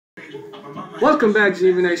Welcome back,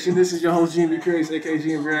 Gmb Nation. This is your host, Gmb Reacts, aka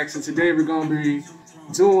Gmb Reacts, and today we're going to be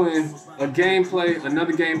doing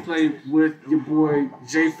another gameplay with your boy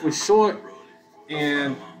Jay for short,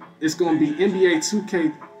 and it's going to be NBA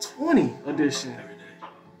 2K20 edition.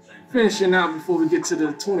 Finishing out before we get to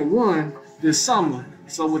the 21 this summer.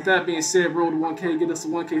 So with that being said, roll to 1K, get us to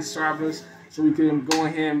 1K subscribers so we can go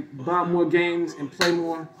ahead and buy more games and play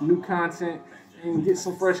more new content and get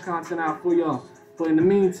some fresh content out for y'all. But in the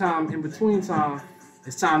meantime, in between time,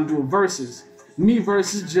 it's time to do a versus. Me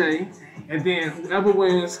versus Jay, and then whoever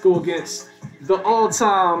wins go against the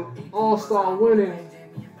all-time, all-star winning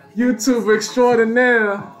YouTuber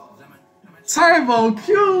extraordinaire, Turbo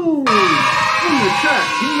Q. In the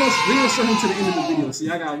cut. We gonna show him to the end of the video. See,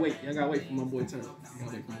 I gotta wait. I gotta wait for my boy Turbo.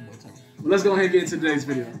 But let's go ahead and get into today's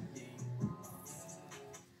video.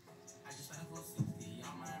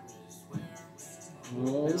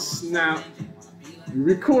 Oh snap! You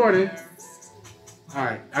recording? All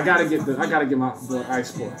right, I gotta get my boy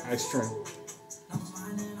Ice Train.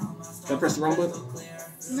 Did I press the wrong button?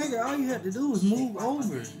 Nigga, all you had to do was move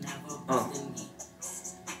over. Oh.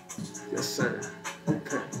 Yes, sir.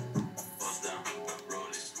 Okay.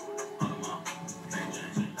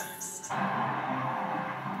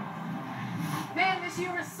 Man, this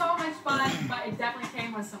year was so much fun, but it definitely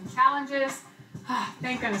came with some challenges.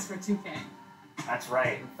 Thank goodness for 2K. That's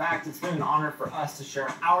right. In fact, it's been an honor for us to share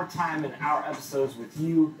our time and our episodes with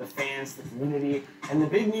you, the fans, the community. And the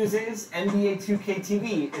big news is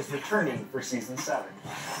NBA2K20 is returning for Season 7.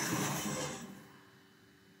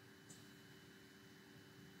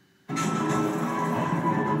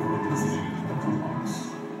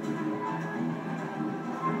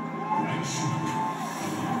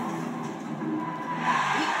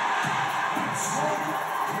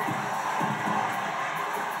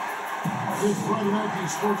 If Friday night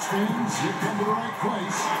sports fans, you've come to the right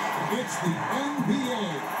place. It's the NBA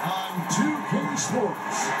on 2K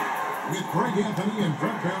Sports with Greg Anthony and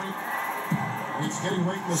Brent Barry. It's getting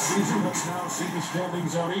late in the season. Let's now see the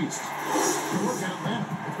standings out east. Good work in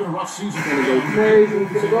Atlanta. It's been a rough season. It's gonna go crazy.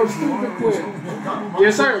 It's gonna go stupid quick.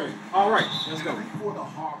 Yes, sir. All right, let's go. For the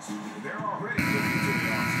Hawks, they're already looking to the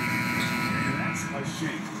offseason, and that's a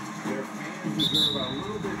shame. Their fans deserve a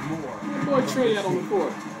little bit more. My boy Trey out on the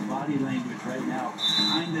court. Body language right now,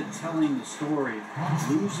 kind of telling the story.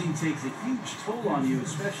 Losing takes a huge toll on you,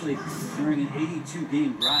 especially during an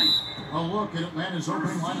 82-game grind. A look at Atlanta's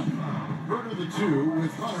opening lineup. Bird of the two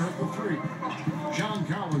with Hunter at the three. John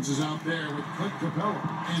Collins is out there with Clint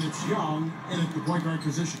Capella, and it's Young in at the point guard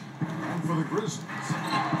position. And for the Grizzlies,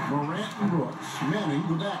 Morant and Brooks manning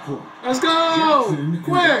the backcourt. Let's go! Jackson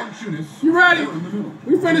Quick! You ready?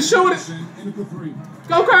 We finna shoot it. In at the three.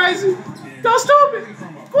 Go crazy! Go stupid!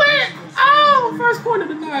 Quick! Oh, first point of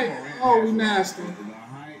the night. Oh, we nasty. The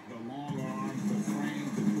height, the long arms, the frame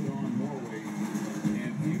to put on more weight,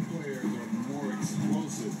 and few players are more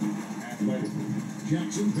explosive athletically.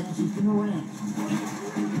 Jackson passes to Morant.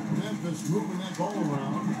 Memphis moving that ball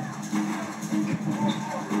around.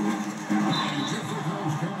 And Jeffrey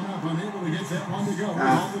Combs coming up, unable to get that one to go.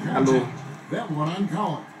 That one on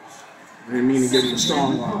Collins. I didn't mean to give him a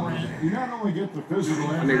strong line. You not only get the physical,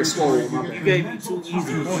 I nigga swole, my bad. You gave me too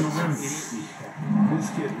easy This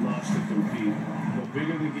kid loves to compete. The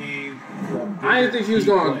bigger the game, I didn't think he was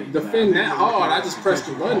going to defend that hard. I just pressed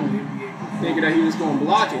the button, thinking that he was going to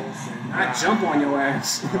block it. I jump on your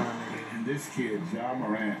ass. and this kid, Ja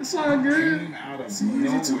Morant, It's all good. came out of It's an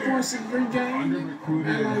easy nowhere, 2.6 game.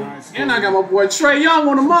 under-recruited in high school. And I got my boy Trey Young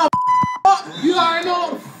on the mother. You already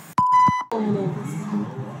know.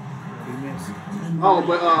 Oh,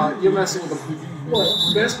 but you're messing with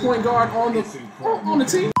the best point guard on the team. What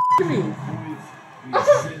do you mean?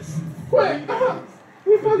 Quick!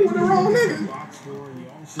 You fucking with the wrong nigga.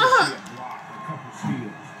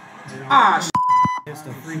 Ah, It's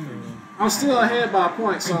the free throw. I'm still ahead by a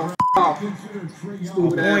point, so off.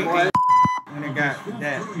 Stupid ass boy. When it got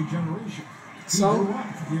that. So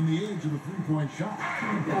in the age of the three-point shot.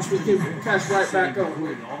 once we can catch right back up.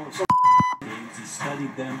 He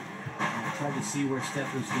studied them. Tried to see where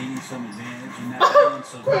Steph was gaining some advantage in that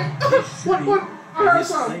balance of What? I heard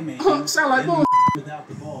something. Sound like bull. without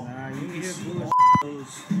the ball. You can hear bullshit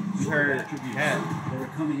those you heard that were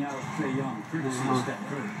coming out of Trae Young, courtesy of Steph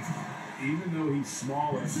Curry. Even though he's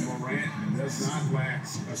smaller, Morant does not lack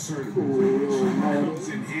assertiveness. Comes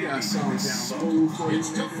in handy Yeah, sounds down low. so It's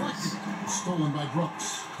deflected. Stolen by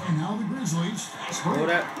Brooks. And now the Grizzlies. Hold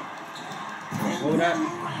that. Hold that.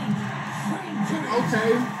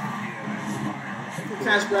 Okay.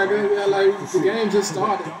 Catch back up. Yeah, like the game just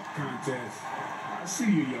started. Contest. I see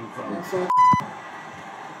you, young fella.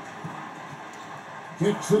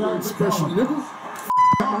 Kicks it out Special the nigga.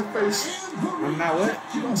 My face. I'm not what?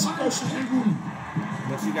 You got special nigga.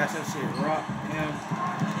 But you got your shit rock.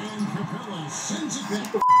 Yeah. And Capella sends it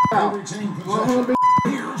back. Out. They retain Go ahead, possession. bitch.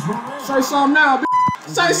 Here's Morant. Say something now, bitch.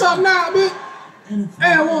 Say something now, bitch. And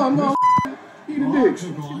one, mother. He the dick.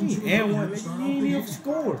 And one, nigga, you ain't even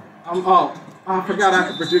score. I forgot I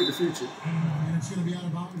could predict the future. And it's going to be out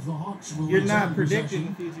of bounds. The Hawks will You're retain not predicting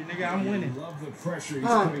the possession. future, nigga. I'm winning. Love the pressure he's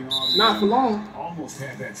putting on. Not for long. Almost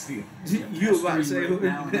had that steal. You was about to say, Right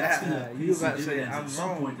now, that's gonna you was about to pay say some I'm dividends. At some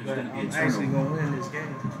wrong, point, but there's gonna be a I'm actually turnover. gonna win this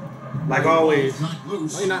game. Like always. Not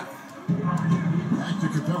loose. No, you're not. Back to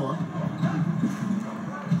Capella.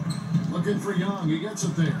 Looking for Young. He gets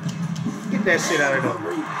it there. Get that shit out of there.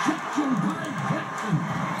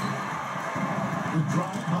 The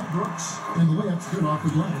drive by Brooks and the layup's good off the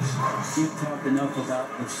glass. Can't talk enough about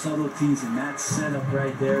the subtleties in that setup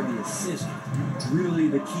right there. The assist, really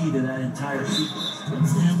the key to that entire sequence. And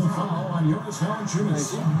the foul on Jonas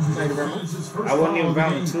Valanciunas. Thank you very much. That is his first I wasn't foul even of the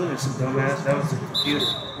game. Valanciunas, dumbass. That was the computer.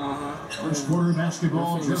 First quarter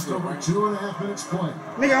basketball, just over 2.5 minutes play.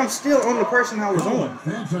 Nigga, I'm still on the person I was on.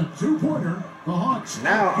 That's a two-pointer. The Hawks.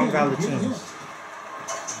 Now I'm can't get Valanciunas. hit.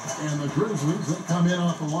 And the Grizzlies, they come in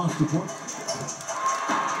off the loss to point.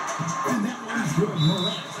 And that one's good.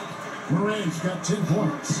 Morant's got 10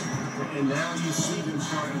 points. And now you see them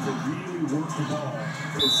starting to really work the ball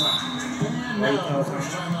inside. And now,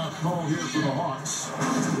 first timeout call here for the Hawks.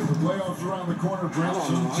 With the playoffs around the corner, Brent,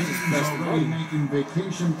 some teams already making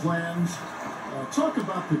vacation plans. Talk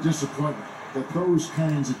about the disappointment that those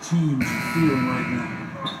kinds of teams are feeling right now.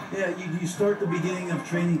 Yeah, you start the beginning of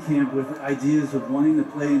training camp with ideas of wanting to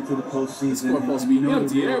play into the postseason. It's supposed to be the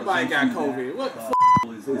empty. Everybody got realization COVID. What the that,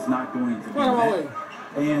 f***? is not going to be What am I met. waiting?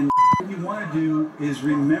 And what you want to do is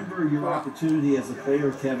remember your opportunity as a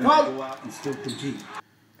player, Kevin, to go out and still compete.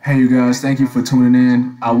 Hey you guys, thank you for tuning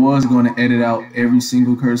in. I was going to edit out every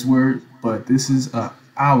single curse word, but this is an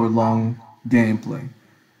hour-long gameplay.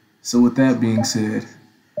 So with that being said,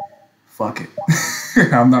 fuck it.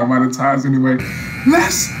 I'm not monetized anyway.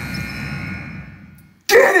 Let's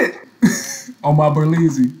get it on my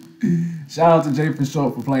Berleezy. Shout out to Jay for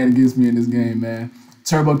short for playing against me in this game, man.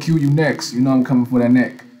 Turbo Q, you next. You know I'm coming for that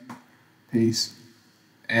neck. Peace.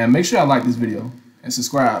 And make sure I like this video and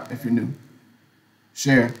subscribe if you're new.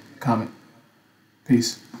 Share, comment.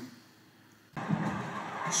 Peace.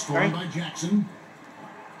 Scored by Jackson.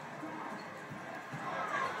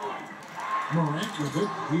 Morant with it.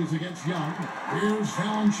 He's against Young. Here's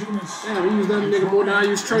Valanciunas. Damn, we use that nigga more than I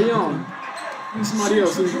use Trae Young. Use somebody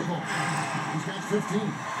else. He's got 15.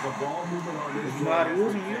 The ball movement on this Somebody drive is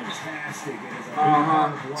using you. fantastic. It is a big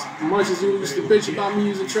As much as you used to bitch about me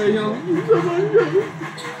using Trae Young.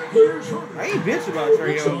 I ain't bitch about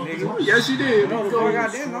Trae Young, nigga. Yes, you did. Motherfucker, I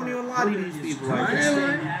didn't. Don't even lie to these people like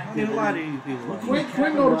that. Don't even lie to these people like that.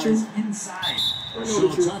 Quit know the truth. Inside.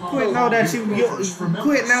 Quit now that you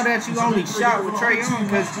only shot with Trae Young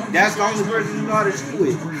because that's the only person you know how to shoot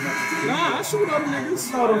with. Nah, I shoot other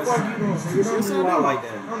niggas. No, the fuck you don't. You don't even lie like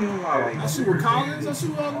that. Don't even lie like I that. shoot with Collins. I shoot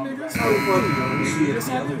with other niggas. No, the fuck you don't. Yes,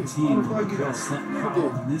 I do. Team got sent foul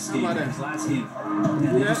in this game, his last game.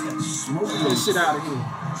 Yeah, they just got smoked. Get that shit out of here.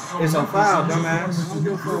 It's a foul, dumbass. I don't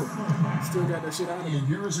give a fuck. Still got that shit out of And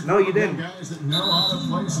here. here's a No, you group of didn't. guys that know how to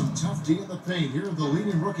play some tough D in the paint. Here are the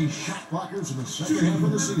leading rookie shot blockers in the second half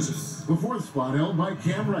of the season. The fourth spot held by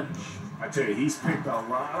Cam Reddish. I tell you, he's picked a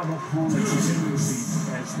lot of opponents as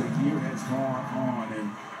the year has gone on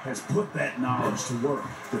and has put that knowledge to work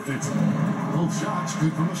defensively. Both shots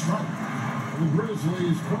good from the strike. The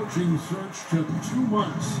Grizzlies coaching search took 2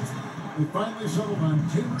 months. They finally settled on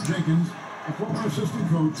Taylor Jenkins, a former assistant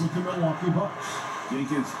coach with the Milwaukee Bucks.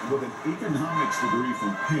 Jenkins, with an economics degree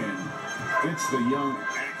from Penn, fits the young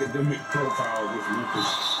academic profile with Memphis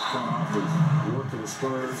front office. Worked at the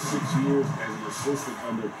Spurs 6 years as an assistant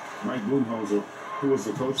under Mike Budenholzer, who was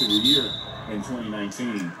the coach of the year in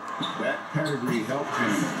 2019. That pedigree helped him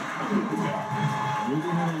get the job.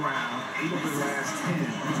 Moving him around, 8 of the last 10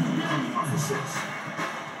 coming off assists.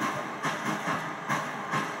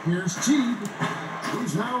 Here's Teague,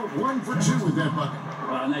 who's now 1 for 2 with that bucket.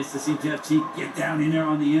 Well, nice to see Jeff Teague get down in there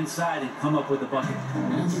on the inside and come up with a bucket.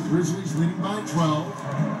 And the Grizzlies leading by 12.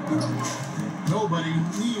 Nobody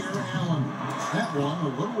near Allen. That one a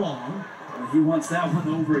little long. He wants that one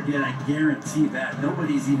over again, I guarantee that.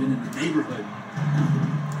 Nobody's even in the neighborhood.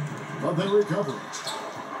 But they recover it.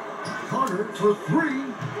 Carter for 3.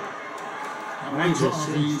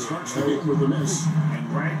 He starts the game with a miss. And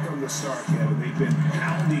right from the start, Kevin, they've been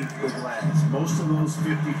pounding the glass. Most of those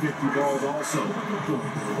 50-50 balls also going to the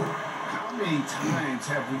work. How How many times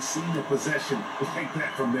have we seen a possession like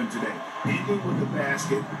that from them today? Ending with the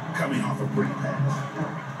basket, coming off a pretty pass.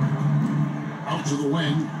 Out to the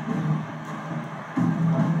wing.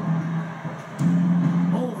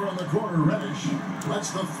 Over on the corner, Reddish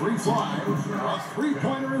lets the three fly. A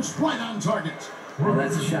three-pointer is right on target. Well,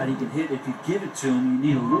 that's a shot he can hit. If you give it to him,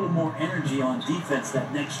 you need a little more energy on defense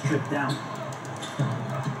that next trip down.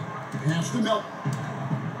 Pass to Milton.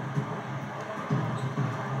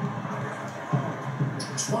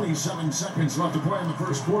 27 seconds left to play in the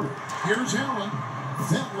first quarter. Here's Allen.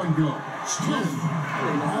 That one goes.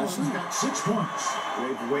 Allen's got 6 points.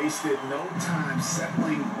 They've wasted no time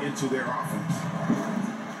settling into their offense.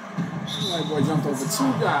 White boy jumped over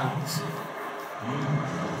 2 guys.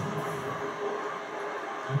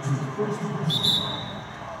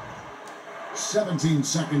 "17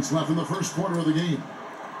 seconds left in the first quarter of the game.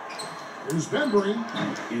 Here's Bembry.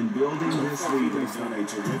 In building this lead, they've done a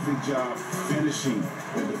terrific job finishing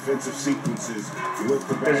the defensive sequences with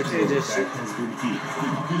the backcourt. That has been key.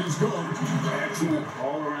 It is good. Excellent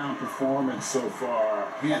all-around performance so far.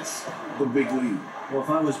 Hence the big lead. Well, if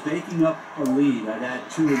I was baking up a lead, I'd add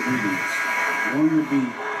 2 ingredients. One would be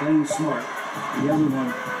playing smart. The other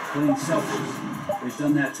one, playing selfish. They've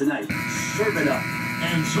done that tonight. Serve it up.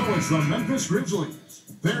 And so it's the Memphis Grizzlies.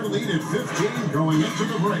 Their lead at 15 going into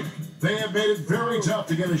the break. They have made it very tough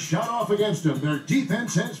to get a shot off against them. Their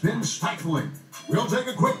defense has been stifling. We'll take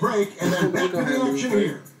a quick break and then back to the action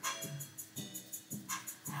here.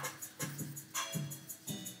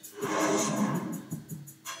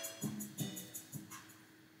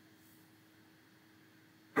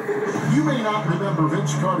 You may not remember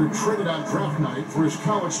Vince Carter traded on draft night for his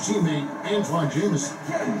college teammate Antoine Jameson.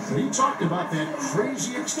 But he talked about that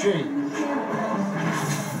crazy exchange.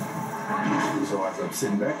 So as I'm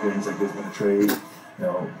sitting back there, it's like there's been a trade,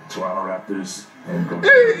 Toronto Raptors and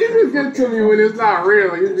He just get to me when it's not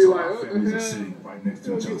real. He'd be like, what the hell? sitting right next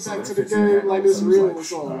to each other. Get back to the game like this real or All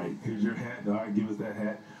something. right, here's your hat. All right, give us that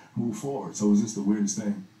hat. Move forward. So is this the weirdest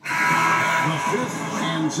thing? The 5th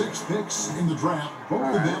and 6th picks in the draft,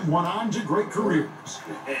 both of them went on to great careers.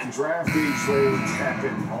 And draft day trades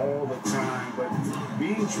happen all the time, but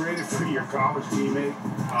being traded for your college teammate,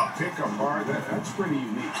 pick apart, that's pretty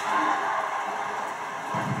unique.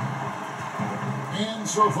 And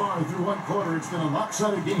so far, through one quarter, it's been a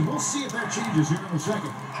lopsided game. We'll see if that changes here in a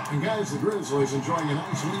second. And guys, the Grizzlies enjoying a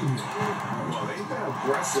nice lead here. Well, they've been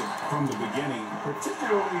aggressive from the beginning,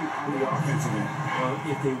 particularly on the offensive end. Well,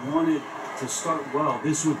 if they wanted to start well,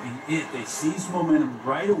 this would be it. They seized momentum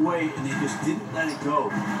right away, and they just didn't let it go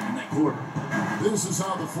in that quarter. This is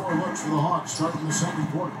how the floor looks for the Hawks starting the second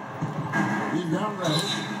quarter. We've got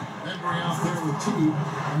Reddish, Embry out there with T,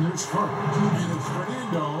 and there's Carter. And it's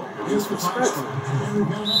Fernando is the top scorer. And we've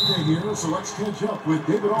got an update here, so let's catch up with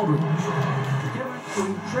David Aldridge.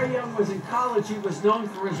 When Trae Young was in college, he was known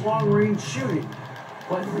for his long-range shooting.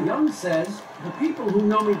 But Young says, the people who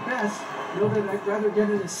know me best know that I'd rather get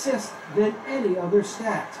an assist than any other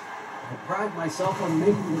stat. I pride myself on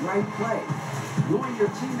making the right play. Knowing your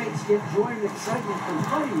teammates get joy and excitement from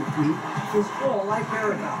playing with you is all I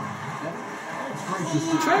care about.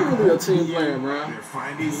 Trae really a team player, bro. They're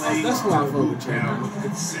finding lanes That's why I vote with Trae. with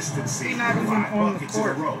consistency. He's not even 5 on the buckets in a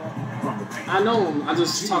court. row from the paint. I know him. I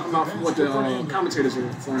just talking about what the commentators are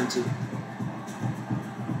referring to.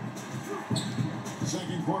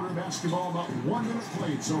 Second quarter basketball, about 1 minute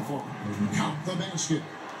played so far. Count the basket.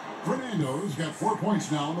 Fernando's got 4 points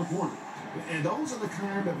now in the quarter. And those are the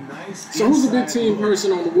kind of nice. So who's the big inside team looks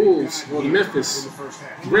person on the Wolves or the in Memphis first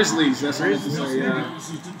half. Grizzlies? That's what I meant to say. Yeah,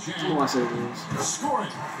 Passes to I Chan. know I said Wolves.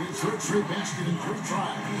 Scoring. It's her straight basket in 3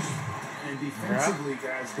 tries. And defensively,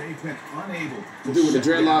 guys, they've been unable to The dude with the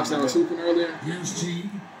shut dreadlocks down that was hooping earlier. Here's T.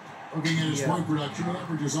 Looking at his point production, he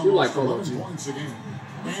averages You like almost Polo, 11 G. points a game.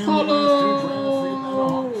 And Polo! the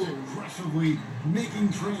last 2 drafts, aggressively making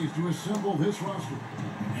trades to assemble this roster.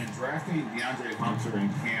 And drafting DeAndre Hunter and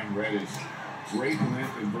Cam Reddish, great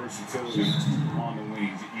length and versatility on the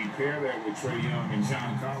wings. You pair that with Trae Young and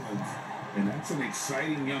John Collins, and that's an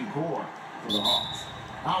exciting young core for the Hawks.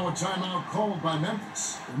 Now a timeout called by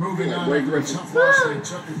Memphis. They're moving Yeah, on Blake after a Griffin. tough loss they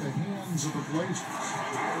took at the hands of the Blazers.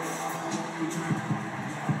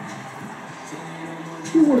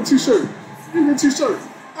 Who want a t-shirt? Who want a t-shirt?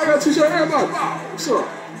 I got a t-shirt. Everybody, wow, what's up?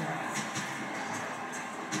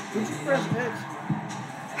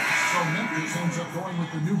 So Memphis ends up going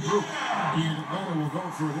with the new group. And Atlanta will go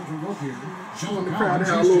for a different look here. John the crowd Collins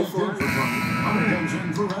had a little is checked in fun. for Hunter comes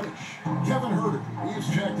in for Reddish. Kevin Herter is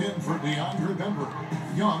checked in for DeAndre Bembry.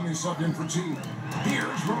 Young is subbed in for T.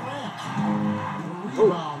 Here's Morant.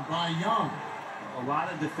 Rebound by Young. a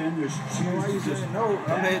lot of defenders choose to just no,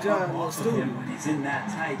 I made y'all a little stupid. when he's in that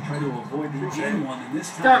tight, try to avoid the end one, and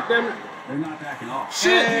this time God damn it. they're not backing off.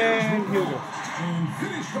 Shit! And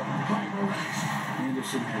finished off by Morant.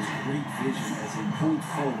 Anderson has great vision as a point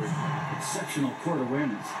forward, exceptional court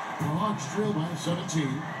awareness. The Hawks trail by 17.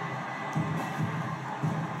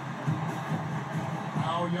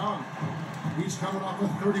 Now Young. He's coming off a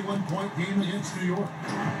 31-point game against New York.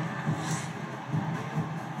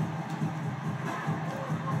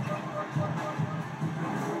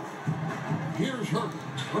 Here's Hurt.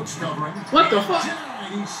 Looks covering. What the fuck?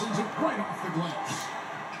 And he sends it right off the glass.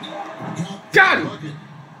 Got him.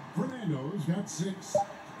 Fernando's got 6.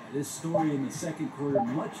 This story in the second quarter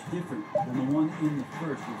much different than the one in the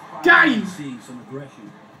first. Got him. Seeing some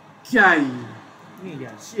aggression. Got him. He ain't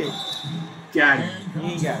got shit. Got him. He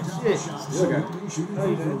ain't got shit.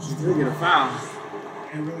 Still get a foul.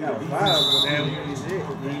 And really, Got a foul, but that was it.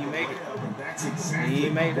 He didn't make it. that's He exactly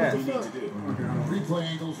ain't made that. what we need to do. Replay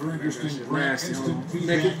angles are interesting. Brad, Nasty, instant homie.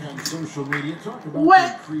 feedback on social media. Talk about What?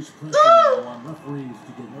 the increased pressure now on referees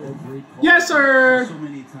to get every call. Yes, sir. So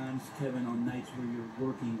many times, Kevin, on nights where you're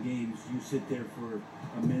working games, you sit there for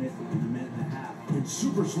a minute and a minute and a half. In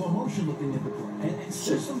super slow motion looking at the play. And it's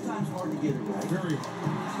just sometimes hard to get it right. Very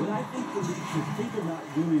hard. What I think the league should think about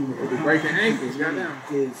doing with the Breaking ankles, goddamn.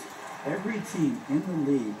 is every team in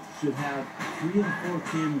the league should have 3 and 4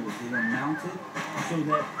 cameras that are mounted so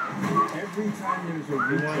that every time there's a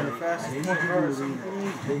replay at any given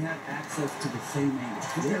arena, they have access to the same angle.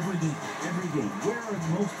 Just every game. Every game. Where are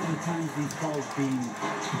most of the times these calls being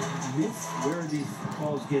missed? Where are these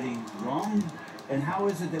calls getting wrong? And how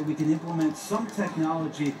is it that we can implement some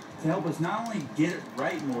technology to help us not only get it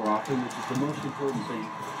right more often, which is the most important thing,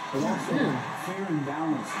 but also fair and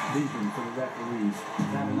balanced vision for the referees to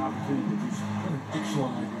have an opportunity to do so. What an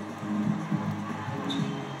excellent idea.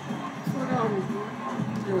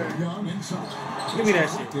 Young inside. Give me that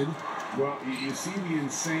shit. Deflected. Well, you see the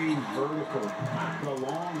insane vertical, the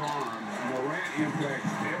long arm. Morant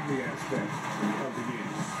impacts every aspect of the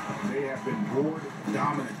game. They have been board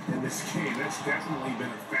dominant in this game. That's definitely been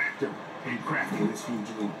a factor in cracking this huge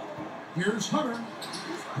lead. Here's Hunter.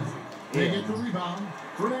 They get the rebound.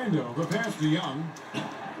 Fernando, the pass to Young.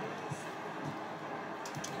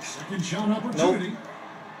 Second shot opportunity.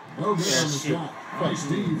 No good on the shot. Nice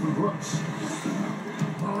D for Brooks.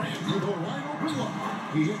 Morant with a wide open look.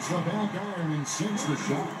 He hits the back iron and sinks the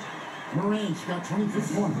shot. Morant's got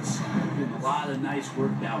 26 points. Been a lot of nice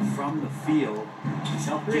work now from the field. He's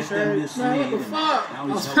helped get them this lead. Man, what the and fuck? now I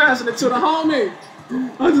he's was helped passing it to the homie.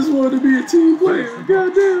 I just wanted to be a team player.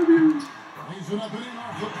 God damn you. Lays it up and in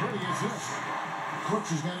off the pretty assist. Brooks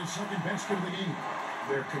has got his second basket of the game.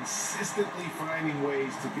 They're consistently finding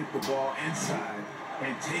ways to get the ball inside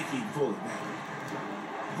and taking full advantage.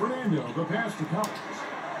 Fernando, the pass to Collins.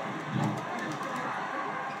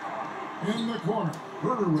 In the corner.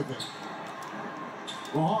 Herder with it.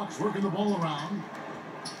 The Hawks working the ball around.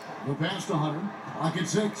 The pass to Hunter. Lock at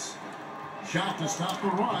 6. Shot to stop the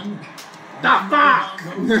run. The fuck?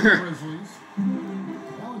 Goes to the Grizzlies.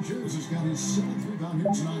 Alan Shears has got his 7th rebound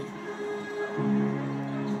here tonight.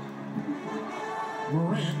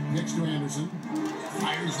 Morant gets to Anderson.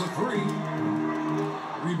 Fires the 3.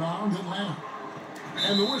 Rebound Atlanta.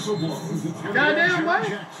 And the whistle blows. It's Goddamn, what?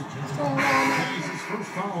 Jackson. What's going on, man? That is his first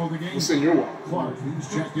foul of the game. What's in your wall? Clark, he's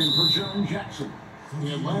checked in for Jaron Jackson.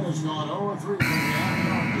 The Atlanta's gone 0-3 from the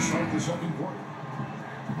outside to start the second quarter.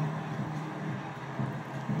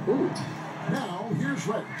 Ooh. Now, here's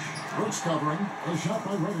Reddish. Brooks covering. A shot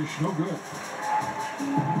by Reddish, no good.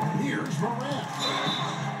 Here's Morant.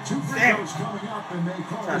 2 free throws coming up, and they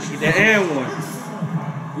call it. Get that and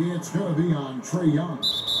one. It's going to be on Trey Young.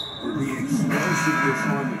 The explosiveness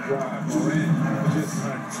on the drive. Morant just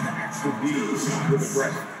attacks the D with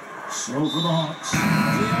aggression. Slow for the Hawks.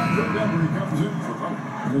 DeAndre Bembry comes in for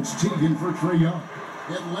Hunter. And it's Teagan for Trey Young.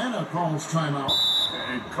 Atlanta calls timeout.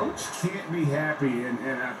 And coach can't be happy, and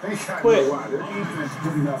I think I Quit. know why. Their defense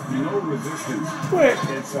putting up no resistance Quit.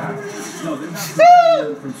 inside. No, they're not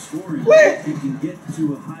preventing them from scoring. Quit. You can get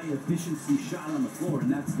to a high efficiency shot on the floor,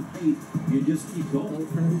 and that's the paint. You just keep going.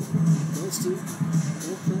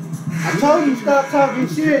 I told you stop talking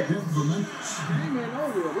shit. Hit for Memphis. Hey, man,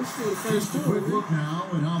 over. This is the first Just a quick look now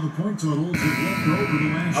at how the point totals have looked over the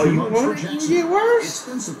last Oh, few you months want for it? You Jackson. get worse? It's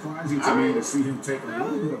been surprising to me to see him take a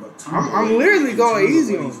little bit of a tumble. I'm literally going in terms of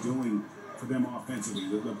easy what on he's doing for them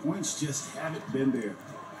offensively. The points just haven't been there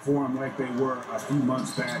for him like they were a few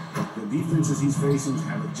months back. The defenses he's facing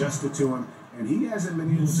have adjusted to him, and he hasn't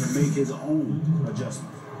been able to make his own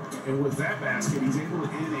adjustment. And with that basket, he's able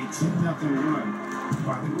to end a 10-0 run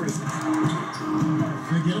by the Grizzlies.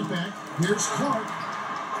 They get it back. Here's Clark.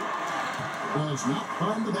 Does not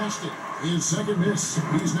find the basket. His second miss.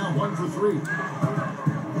 He's now 1 for 3.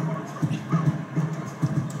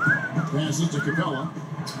 Passes to Capella.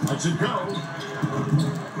 Lets it go.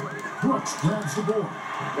 Brooks grabs the board.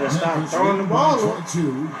 Better stop throwing the ball.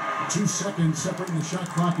 2 seconds separating the shot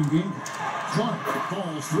clock and game. Clark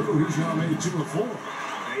falls through. He's now made 2 of 4.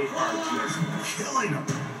 They are just killing him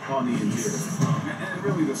on the interior. And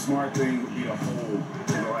really the smart thing would be to hold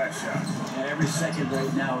the last shot. And every second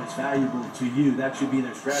right now is valuable to you. That should be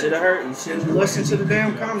their strategy. Should have hurt. You should have listened to the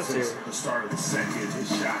damn commentary. At the start of the second, his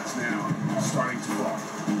shots now starting to fall.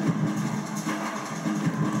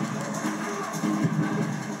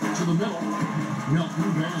 To the middle.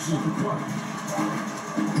 Milton passes to Clark.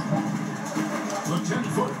 The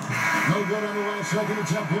 10-foot. No good on the last second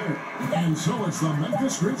attempt there. And so it's the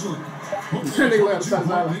Memphis Grizzlies. Lead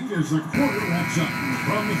as the quarter wraps up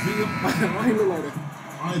from the field.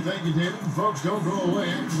 All right, thank you, David. Folks, don't go away.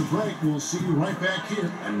 After the break, we'll see you right back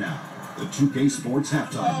here. And now, the 2K Sports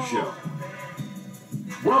Halftime Show.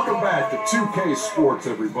 Welcome back to 2K Sports,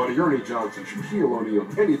 everybody. Ernie Johnson, Shaquille O'Neal,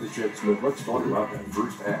 Kenny the Jet Smith. Let's talk about that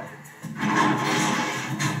first half.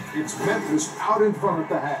 It's Memphis out in front at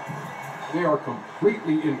the half. They are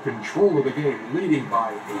completely in control of the game, leading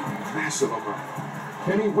by a massive amount.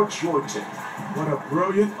 Kenny, what's your take? What a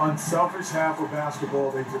brilliant, unselfish half of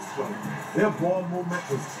basketball they just played. Their ball movement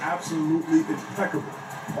was absolutely impeccable.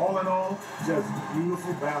 All in all, just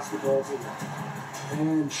beautiful basketball to watch.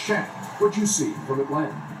 And Shaq, what'd you see from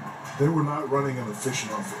Atlanta? They were not running an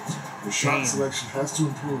efficient offense. The shot selection has to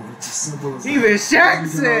improve. It's as simple as even Shaq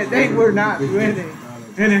said they were not winning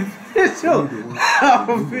an official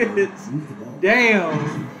offense.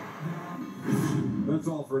 Damn. That's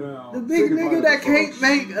all for now. The big nigga that can't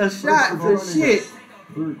make a shot for shit.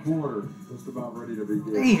 Third quarter, just about ready to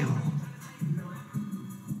begin. Damn.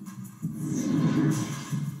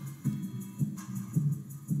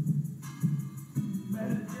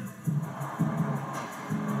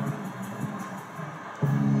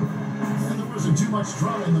 Too much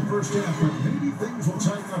drama in the first half, but maybe things will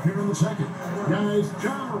tighten up here in the second. Guys,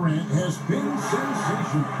 John Morant has been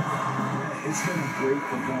sensational. It's been a great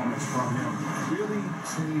performance from him. Really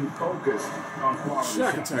staying focused on quality.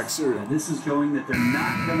 Shaq attack serial. This is showing that they're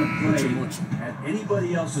not going to play at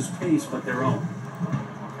anybody else's pace but their own.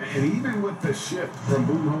 And even with the shift from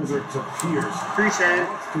Budenholzer to Pierce, Appreciate it.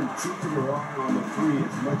 Continue to rely on the three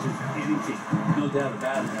as much as anything. No doubt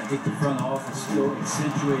about it. I think the front office still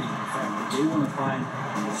accentuating the fact that they want to find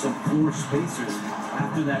some floor spacers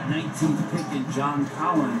after that 19th pick in John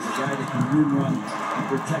Collins, a guy that can rim run and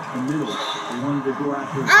protect the middle. They wanted to go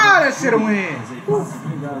after. Ah, that should have win.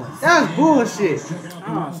 That was bullshit.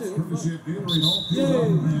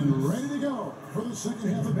 And ready to go for the second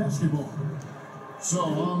half of basketball. So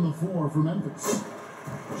on the floor for Memphis,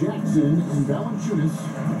 Jackson and Valanciunas,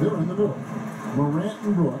 they're in the middle. Morant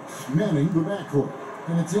and Brooks manning the backcourt.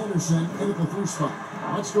 And it's Anderson in at the 3 spot.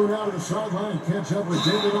 Let's go down to the sideline and catch up with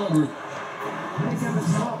David Aldridge.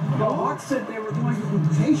 The Hawks said they were going to be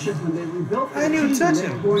patient when they rebuilt their I didn't even team. touch They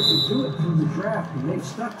him. were going to do it through the draft, and they've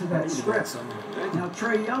stuck to that script. Now,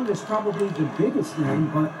 Trae Young is probably the biggest name,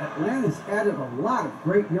 but Atlanta's added a lot of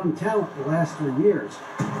great young talent the last 3 years.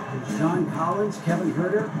 There's John Collins, Kevin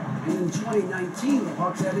Huerter, and in 2019, the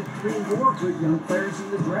Hawks added 3 more good young players in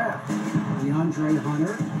the draft. DeAndre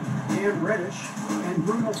Hunter, Cam Reddish, and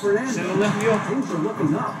Bruno Fernandez. Things are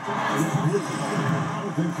looking up.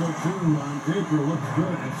 I think so too. On paper, looks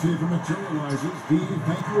good. Let's see if it materializes. Steve,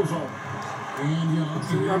 thank you as always. And Young,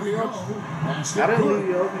 here we go. I didn't leave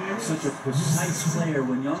you open here. Such a precise player.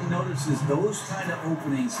 When Young notices those kind of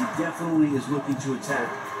openings, he definitely is looking to attack.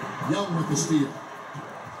 Young with the steal.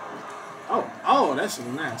 Oh, that shit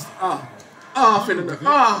was nasty. Finna do. Looking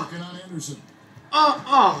on Anderson.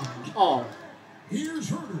 Here's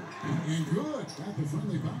Huerter. And good. Got the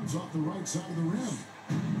friendly bounce off the right side of the rim.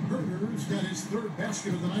 Huerter's got his 3rd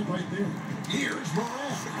basket of the night right there. Here's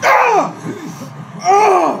Morant.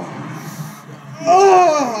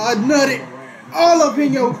 I nutted all up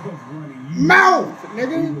in your mouth,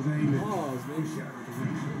 nigga.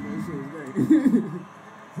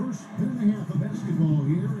 First 10.5 of basketball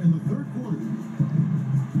here in the 3rd quarter.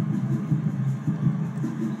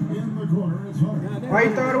 In the corner, it's Hunter. Why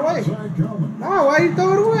you throw it away? Outside Coleman. Nah, why you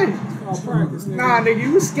throw it away? Nah, nigga,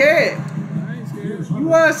 you was scared. You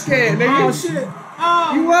was scared, nigga. Oh, shit.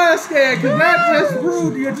 You was scared, because that just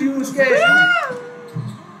proved that you was scared.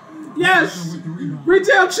 Yes.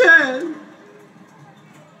 Retail Chad.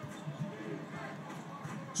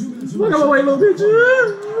 Look at my way, little bitch.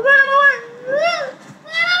 Look at my way.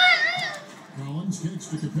 Collins kicks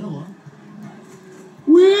to Capella.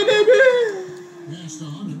 Win it. Pass to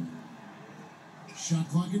Hunter. Shot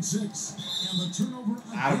clock at 6. And the turnover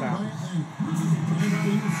Out of again by bounds. Atlanta.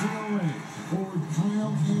 UCLA. Forward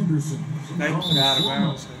Kyle Anderson. They put out of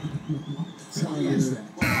bounds. So he is that.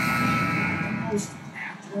 The most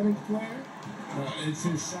athletic player. It's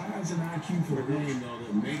his size and IQ for the game, though,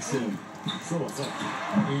 that makes him so effective.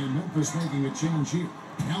 And Memphis making a change here.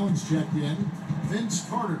 Allen's checked in. Vince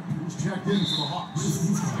Carter, who's checked in for the Hawks.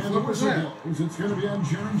 And the whistle blows. It's going to be on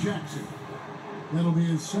Jaren Jackson. That'll be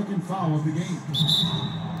his second foul of the game.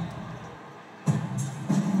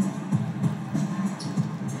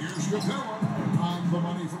 Here's Capella on the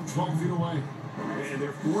money from 12 feet away. And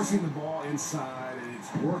they're forcing the ball inside, and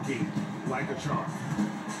it's working like a charm.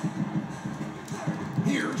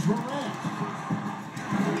 Here's Morant.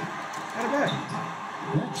 Out of bed.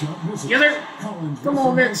 That shot misses. Get it. Collins Come with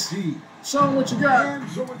on, a Vince. nice D. Show them what you got. And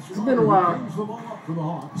so It's been a while. brings the ball up for the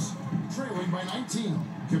Hawks. Trailing by 19.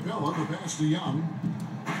 Capella, the pass to Young.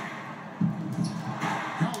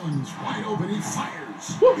 Collins wide open. He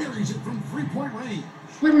fires. Buries it from 3-point range.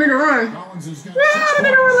 Leave a nigga run. Collins has got Yeah, 6 the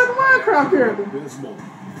nigga run like a points. Minecraft character. Abysmal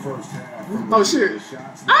first half. Oh, shit. The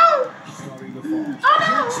shots Oh! starting to fall. Oh,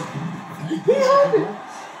 no. He hooping.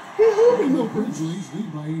 He hooping. The Grizzlies lead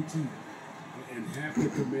by 18. And have to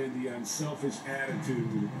commend the unselfish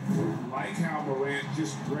attitude, like how Morant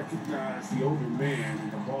just recognized the open man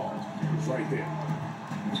and the ball was right there.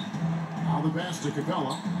 Now the pass to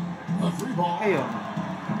Capella. A 3 ball. Hell.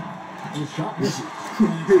 The shot misses. He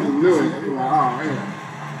knew it. He was like, oh, man.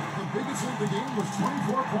 The biggest of the game was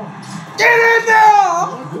 24 points. Get in there!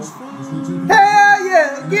 Hell yeah!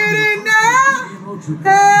 Get in there!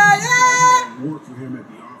 Hell yeah! Work for him at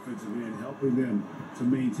the offensive end, helping them to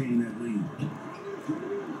maintain that lead.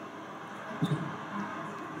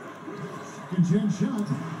 Second shot.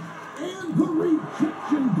 And the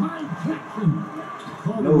rejection by Jackson.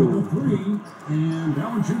 Carter with the 3. And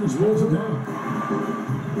Valanciunas pulls it down.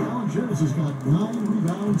 Valanciunas has got 9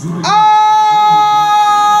 rebounds in the game.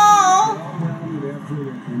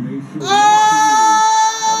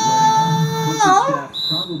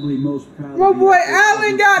 Probably most proud. My boy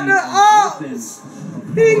Allen got the ups.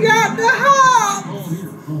 He got the hops.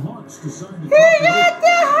 The Hawks decide to He got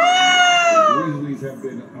the hops. Grizzlies have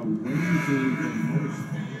been a winning team for most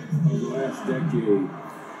of the last decade.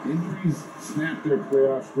 Injuries snapped their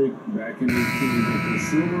playoff streak back in 18, but the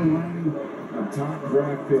silver lining, a top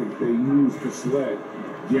draft pick they used to select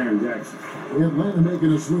Jaren Jackson. Atlanta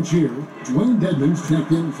making a switch here. Dwayne Dedmon's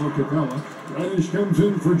checked in for Capella. Reddish comes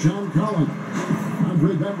in for John Collins.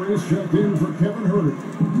 Andre Bembry is checked in for Kevin Herter.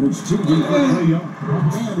 It's Teagan for Trae Young.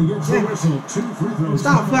 And he gets the whistle. 2 free throws.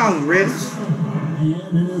 Stop fouling, Reddish.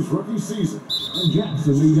 And in his rookie season,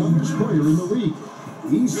 Jackson, the youngest player in the league.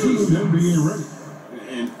 He's seemed NBA ready.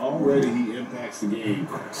 And already he impacts the game.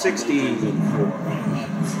 16. For a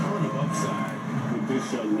ton of upside with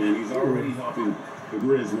this young man. He's already helping the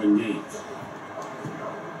Grizz win games.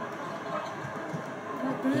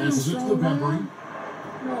 Passes it to Bembry.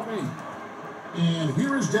 And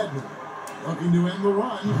here is Dedmon. Looking to end the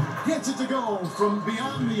run. Gets it to go from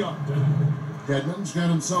beyond the arc. Dedmon's got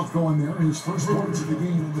himself going there. His first points of the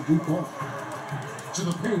game in the deep ball. To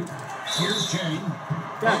the paint. Here's Chang.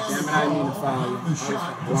 God damn it, I didn't mean to foul you. The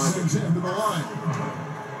shot sends into the line.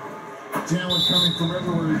 Talent coming from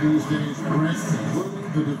everywhere these days, Brent,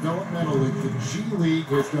 including the developmental league. The G League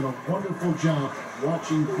has done a wonderful job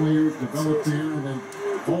watching players develop there and then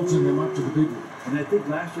vaulting them up to the big league. And I think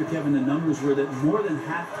last year, Kevin, the numbers were that more than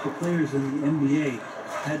half the players in the NBA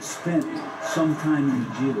had spent some time in the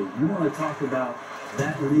G League. You want to talk about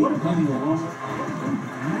that league coming along,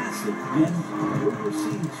 massive. And what we're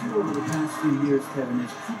seeing too over the past few years, Kevin,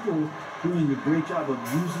 is people doing a great job of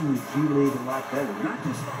using the G League a lot better. Not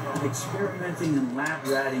just experimenting and lab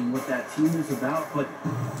ratting what that team is about, but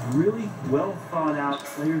really well thought out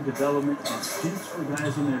player development and stints for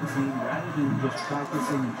guys on their team rather than just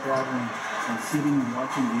practicing and traveling and sitting and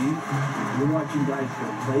watching games. You're watching guys go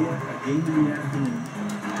play a game in the afternoon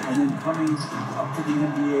and then coming up to the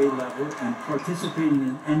NBA level and participating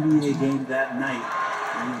in an NBA game that night.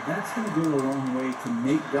 And that's going to go a long way to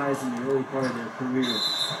make guys in the early part of their career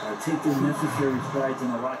take their necessary strides in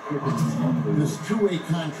a lot quicker than they normally This two-way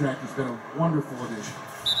contract has been a wonderful addition.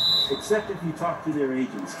 Except if you talk to their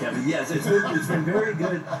agents, Kevin. Yes, it's been very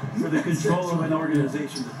good for the control of an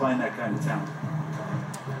organization to find that kind of talent.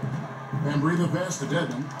 Bembry the pass to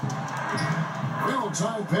Dedmon.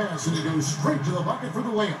 Well-timed pass, and he goes straight to the bucket for the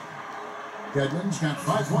layup. Dedmon's got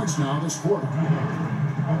 5 points now this quarter.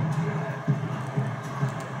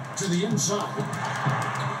 To the inside.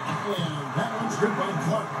 And that one's good by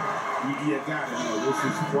Clark. You gotta know, this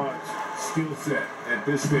is Clark's skill set at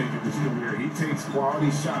this stage of his career. He takes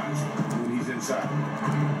quality shots when he's inside.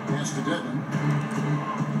 Pass to Devin.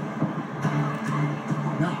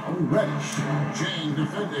 Now Reddish. Jane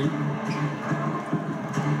defending.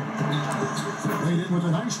 Laid in with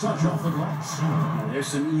a nice touch off the glass. There's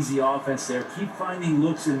some easy offense there. Keep finding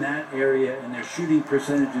looks in that area, and their shooting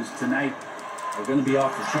percentages tonight are going to be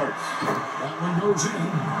off the charts. That one goes in.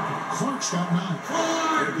 Clark's got 9.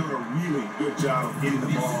 They're doing a really good job of getting the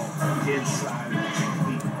ball inside of the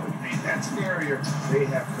feet. That's an area they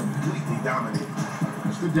have completely dominated.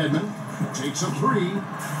 Mr. Deadman takes a 3.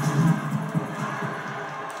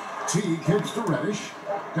 T kicks to Reddish.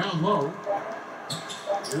 Down low.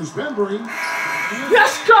 Here's Bembry.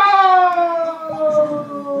 Let's go!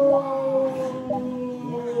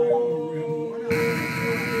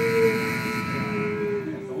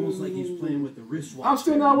 It's almost like he's playing with the wristwatch. I'm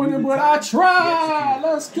still not winning, but I tried.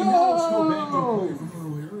 Let's go! Let's go back to play from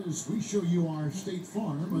earlier as we show you our State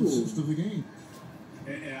Farm assist of the game.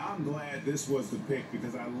 And I'm glad this was the pick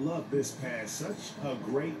because I love this pass. Such a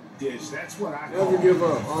great dish. That's what I call. Never give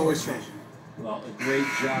up. Always try. Well, a great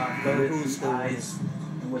job with the eyes.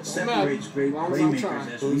 And what separates great playmakers,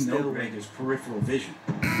 as we know, Greg, is peripheral vision.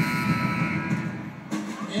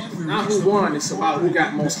 Not who won, it's about who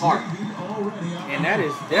got most heart. And that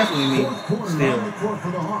is definitely me still.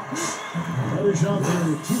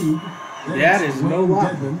 That is no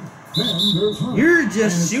lie. You're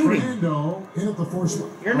just shooting.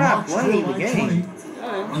 You're not playing the game.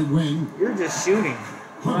 You're just shooting.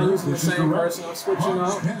 I'm using the same person. I'm switching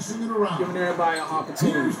up, giving everybody an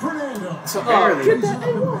opportunity. So, get that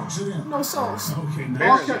A1. No sauce. All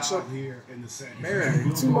ketchup.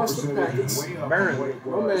 Barely. 2 mustard packets. Barely.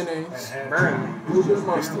 No mayonnaise. Barely. A little bit of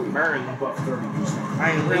mustard. Barely.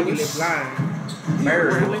 I ain't legally blind.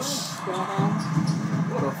 Barely.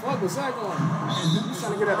 What the fuck was that going on? You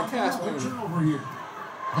trying to get out of cash money.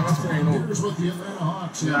 Here's what the Atlanta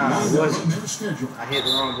Hawks have on their schedule. I hit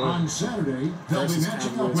the wrong button. On Saturday, they'll be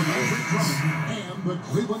matching up with Avery Drummond and the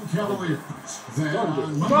Cleveland Cavaliers. Then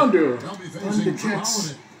on Monday, they'll be facing Drew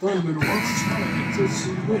Holiday and the New Orleans Pelicans.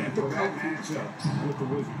 With the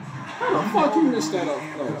Wizards. How the fuck you missed that up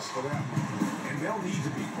close? And they'll need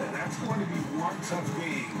to be. That's going to be one tough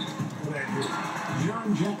game for that group.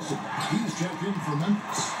 Jaron Jackson, he's checked in for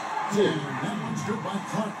Memphis. And that one's good by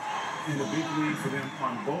Clark. In a big lead for them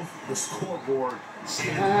on both the scoreboard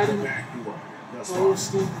and the backboard. What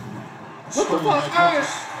the fuck? Hey!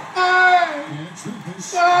 Hey!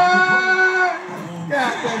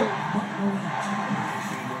 God damn it.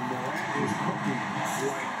 And when Morant is cooking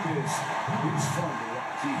like this, it's fun to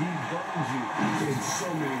watch. He burns you in so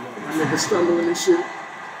many ways. My nigga stumbling and shit.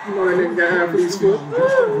 You know that nigga got half of these good.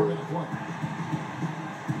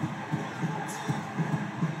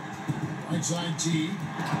 Right side T.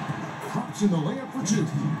 Props in the layup for 2.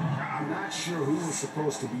 I'm not sure who was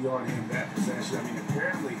supposed to be on him that possession. I mean,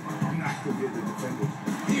 apparently, Knoxville did the defender.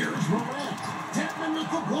 Here's Morant. Deadman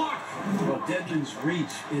with the block. Well, Deadman's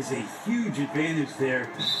reach is a huge advantage there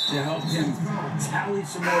to help him tally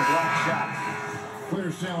some more block shots.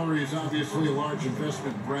 Player salary is obviously a large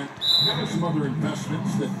investment, Brent. There are some other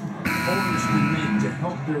investments that owners can make to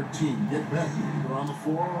help their team get better. They're on the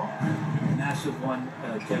floor. A massive one,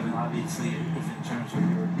 Kevin, obviously, is in terms of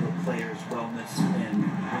your players' wellness and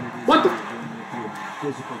what it is you're doing with your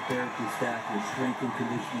physical therapy staff, your strength and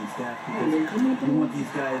conditioning staff, because you want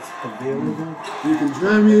these guys available. You can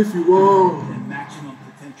drive me if you want. And maximum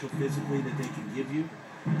potential physically that they can give you.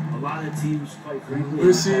 A lot of teams, quite frankly,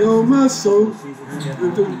 mercy on my soul. If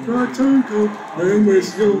the clock turn cold,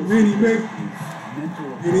 mercy on many men.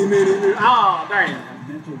 Many. Oh, damn.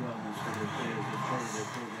 Mental wellness for their players as part of their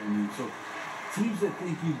programming. So teams that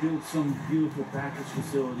think you built some beautiful practice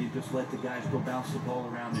facility, just let the guys go bounce the ball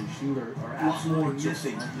around and shoot, are absolutely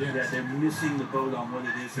missing. Yeah, they're missing the boat on what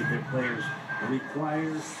it is that their players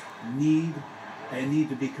require, need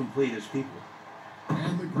to be complete as people.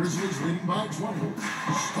 And the Grizzlies leading by 20.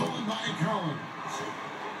 Stolen by Collins.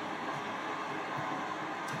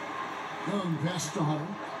 Young pass to Hunter.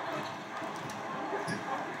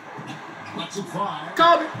 Lets it fly.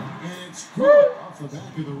 Called it. It's good off the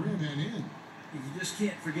back of the rim and in. You just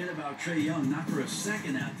can't forget about Trae Young. Not for a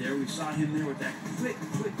second out there. We saw him there with that quick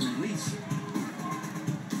release.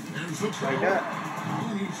 There's the try.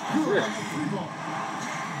 And he's good on the 3-ball.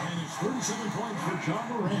 37 points for John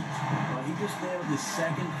Morant. Well, he just nailed his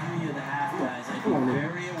second 3 of the half, guys. I'd be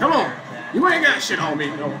very aware Come on. of that. You ain't got shit on me,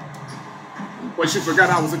 no. But you forgot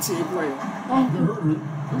I was a team player.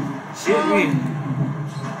 Shit me.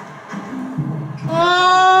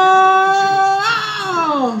 Oh!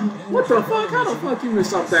 What the fuck? How the fuck you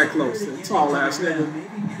miss up that close? Tall ass nigga.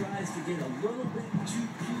 Maybe tries to get a little bit too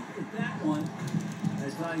cute with that one. I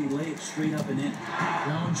thought he'd lay it straight up and in.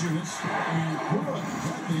 Valanciunas and good.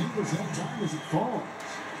 That man was that time as it falls.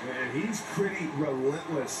 And he's pretty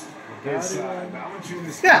relentless. His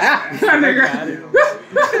Valanciunas. That nigga.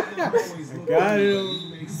 Got him.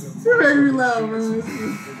 You make me laugh, man. And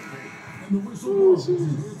the whistle blows.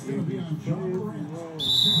 It's going to be on John Morant.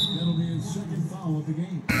 That'll be his second foul of the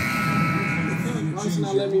game.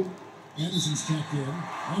 Now let me. Anderson's checked in.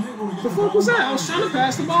 Unable to get The fuck was that? I was trying to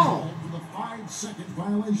pass the ball. The 5-second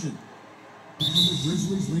violation. And the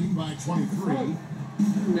Grizzlies leading by 23. It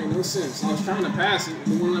made no sense. I was trying to pass it.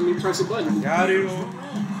 They wouldn't let me press a button. Got it.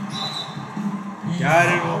 Got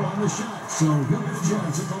it. On the shot. So he'll get a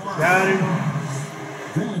chance at the line. Got it.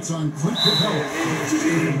 Then it's on Clint Capella.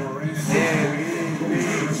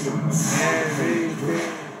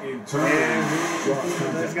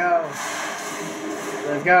 Let's go. Let's go.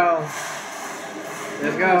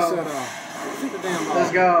 Let's go.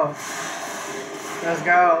 Let's go. Let's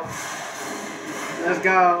go. Let's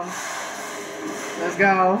go. Let's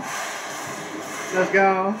go. Let's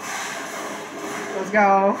go. Let's go.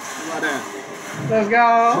 How about that? Let's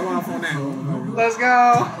go. Come off on that. Let's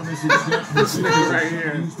go. This nigga right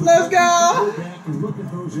here. Let's go.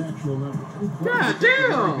 God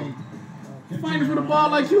damn. Fighting for the ball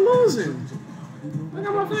like you losing. Look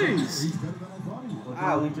at my face.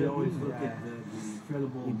 Wow, we could always look at the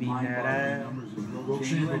incredible mind-boggling numbers of Will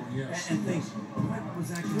Chamberlain and think, what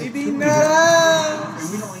was actually We beat that. and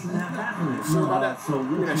we don't even have that one. Sure about that? So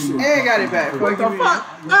Will Yeah, Chamberlain- Hey, got it back. What the fuck?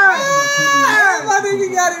 Ah, my nigga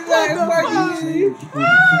got it back. Fuck you.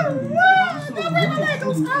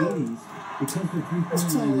 Because the three This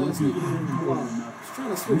tall ass nigga trying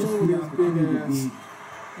to switch over this big ass.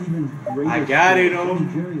 I got it on.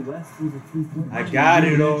 I got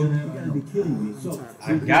it on.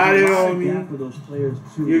 I got it on me. You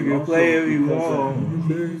can play if you want.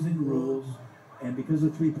 And because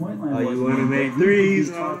of 3-point line, Oh, you want to make threes?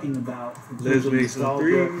 talking about Let's make some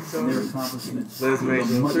threes. their accomplishments. Let's make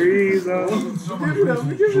some threes. Give me some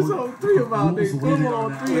three about nigga. Come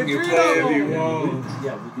on, three You and can three play if of you them. want.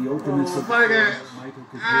 Yeah, with the openness of Fuck it. Michael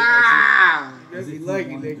could Ah! That's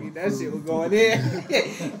lucky, nigga. That shit was going in.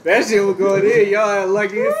 That shit was going in. Y'all had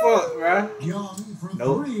lucky as fuck, bro. Young for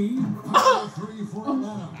Nope. 3. 3 for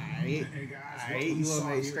Atlanta. Alright, you want to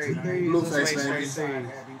make straight threes? Blue Let's face, make baby. straight threes.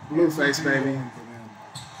 Blueface, baby.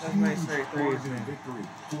 Let's make straight threes, man.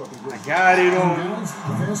 I got it on.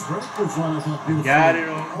 Fast break was one I thought beautiful. Got it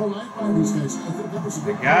on. All right by these guys. I think that was a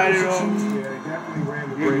big Got it on. Yeah, they definitely ran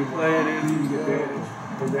the You can play it in. advantage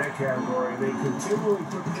in that category. They continually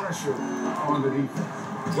put pressure on the defense.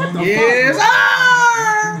 What the Yes. fuck? Ah!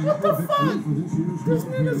 What the fuck? This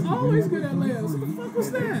nigga's always good at layups. What the fuck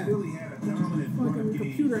was that? Philly had a dominant Fucking run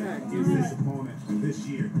computer game hack. against his opponents this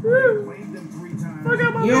year. They Woo. played them 3 times. Fuck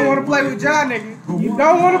out my You don't want to play with John, nigga. You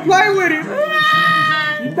don't want to play with him.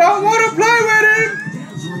 You don't want to play with him.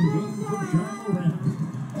 dazzling game for John Morant.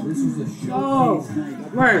 This is a Oh, showcase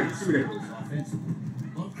night. right. Give me that. Offensively.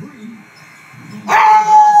 A 3. Oh!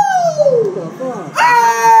 What the fuck? Oh!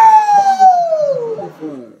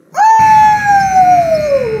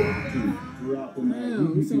 Throughout the night,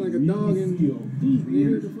 Damn, you sound like a dog in deep,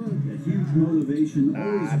 nigga. What the fuck? a huge motivation,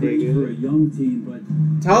 always great nigga. for a young team, but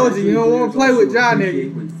Told you, you don't want to play with John,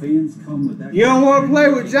 nigga. when fans come with that You don't want to play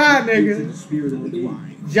with John, the nigga. spirit of the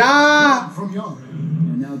game. John. From Young.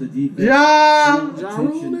 And now the defense. John. John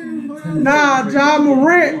Rule, nigga. Nah, John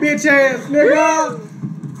Morant, bitch ass, nigga.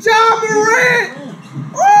 John Morant.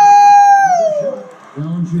 Woo!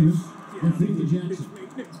 Valanciunas. And Finley Jackson.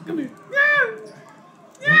 Come here. Yeah.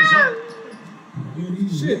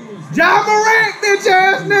 Shit. John Morant, bitch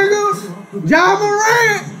ass, nigga. John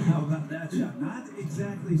Morant. How about that shot? Not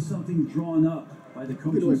exactly something drawn up by the Get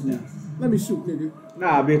away coaching from me. staff. Let me shoot, nigga.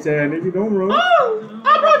 Nah, bitch ass, nigga, don't run. Oh!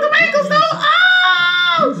 I broke the ankles, though! Oh!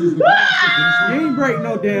 You ain't break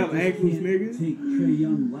no damn ankles, nigga. Take Trae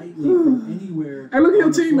Young lightly from anywhere. Hey, look at your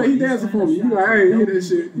teammate. He dancing for me. You like, hey, hit that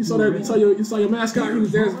shit. You saw that? You saw your mascot? He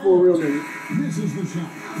was dancing for a real nigga. This is the shot.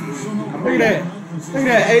 Look at that. Look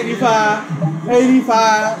at that.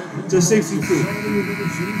 85 to 62. Just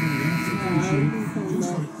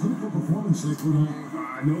what a critical performance they put on. I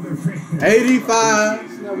know they're fans.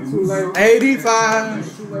 85. Never too late.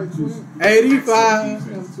 85. Too late, twin.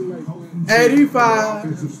 85. Never too late, twin. 85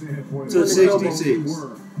 Offensive standpoint, to they 66.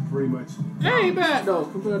 were pretty much. That ain't bad, though,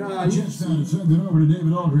 compared to how you Jets down and send it over to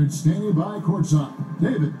David Aldridge, standing by courtside.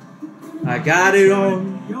 David. I got it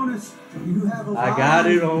on. Jonas, you have a I lot got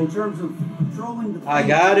it on. in terms of controlling the I pace.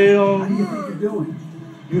 got it How do you on. think you're doing?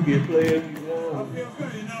 You can play if you want. I feel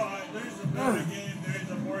good, you know.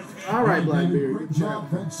 All right, Blackberry. Great job.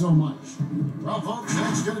 Thanks so much. Well, folks,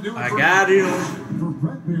 that's going to do it. I got it. For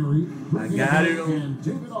Brett Berry, I got it. And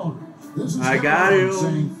David Aldridge. This is I got it.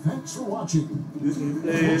 Saying thanks for watching. We'll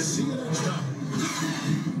see you next time.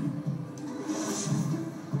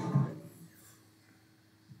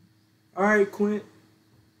 All right, Quint.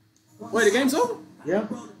 Wait, the game's over? Yeah.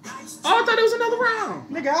 Oh, I thought it was another round.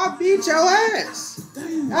 Nigga, I beat your ass.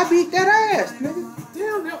 Damn. I beat that ass, nigga.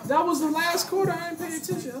 Damn, that was the last quarter. I ain't paying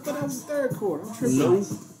attention. I thought that was the third quarter. I'm tripping. No.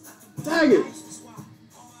 Dang it.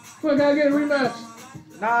 Quick, gotta get a rematch.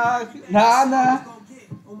 Nah.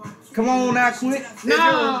 Come on now, Quint.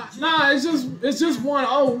 Nah, it's just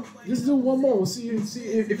 1-0. Just do one more. See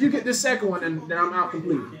if you get this second one, then I'm out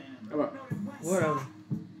completely. How about? Whatever.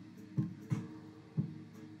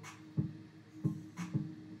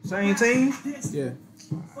 Same team? Yeah.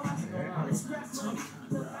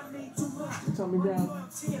 Tommy Brown.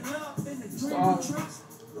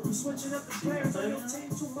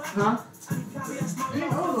 Huh?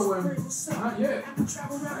 Ain't going nowhere. Not yet.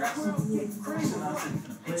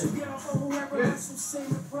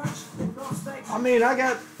 I mean, I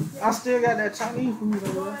still got that Chinese food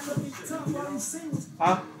over there.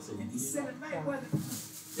 Huh?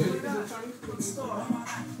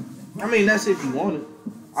 I mean, that's if you want it.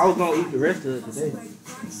 I was gonna eat the rest of it today.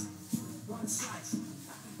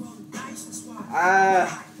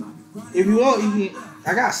 If you want, you can.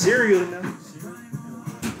 I got cereal in there.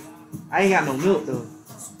 I ain't got no milk though.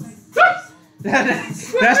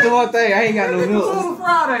 That's the one thing. I ain't got no milk. It's on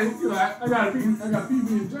Friday. You know, I got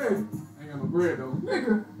PB&J. I ain't got no bread though,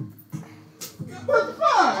 nigga. What the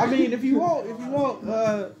fuck? I mean, if you want,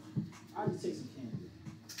 I'll just take some candy.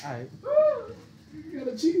 all right. You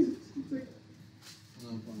gotta cheese it.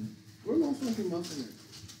 Where's my fucking muffin at?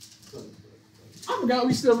 I forgot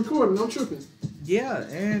we still recording. I'm tripping. Yeah,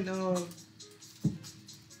 and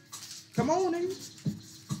come on, nigga.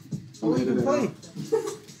 So we can play.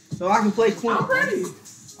 So I can play Quint. I'm ready.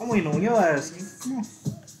 I'm waiting on your ass, nigga. Come on.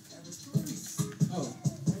 Oh.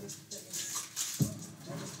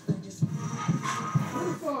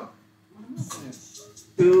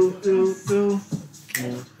 What the fuck?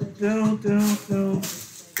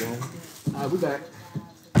 Alright, we back.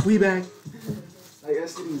 We back. Like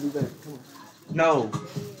STDs, we back. Come on. No.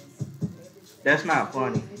 That's not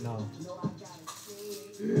funny. No.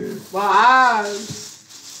 My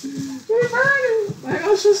eyes. They burning. Like, I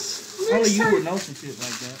was just. Only you would know some shit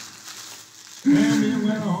like that. Only you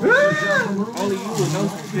would know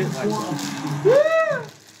some shit like that.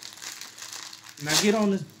 Now get on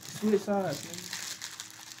this switch side, nigga.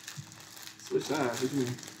 Switch sides? What you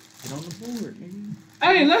mean? Get on the board, nigga.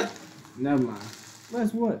 Hey, let's. Never mind.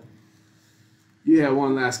 Let's what? You had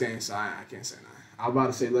one last game, so I can't say nothing. I was about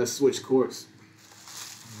to say let's switch courts.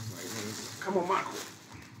 Like, come on my court.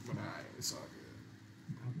 But alright, it's all good.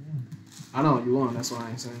 I know you won, that's why I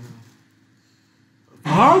ain't saying nothing.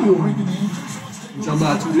 How you jump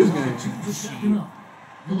out to this game?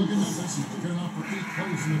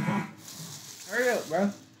 Hurry up,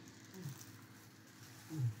 bro.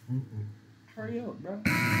 Hurry up, bro.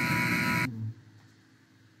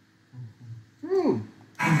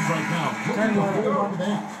 Right now, Turn the light on.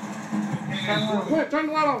 Quick, turn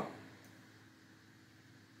the light on.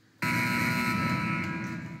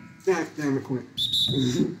 Damn it, Quint.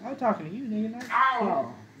 I'm talking to you, nigga. Not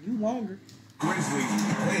you longer. Grizzlies,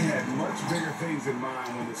 they had much bigger things in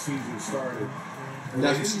mind when the season started.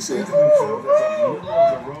 That's what she said. They didn't think of themselves as a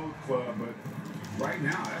middle-of-the-road club, but right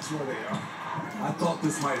now, that's where they are. I thought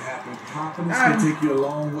this might happen. Confidence can take you a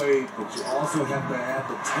long way, but you also have to have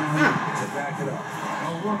the talent to back it up.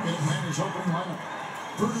 A look at Manny's opening lineup.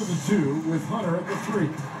 Third of the two with Hunter at the 3.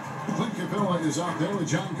 Clint Capella is out there with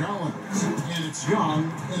John Collins. And it's Young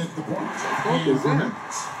in at the point. What is that?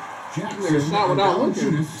 Jackson shot without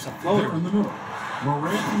looking. There in the middle.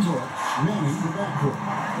 Morant and Brooks. Manning the backcourt.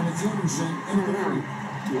 And it's Anderson in at the 3.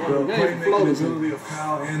 The playmaking ability of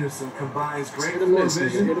Kyle Anderson combines great floor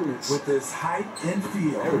vision with his height and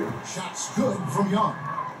feel. Shots good from Young.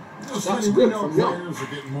 Shots good from Young. Players are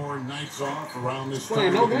getting more nights off around this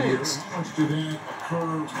Playing time no of the year. games. How much did that occur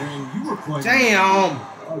when you were playing? Damn.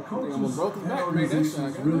 Coaches and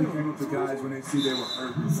organizations really came up to guys when they see they were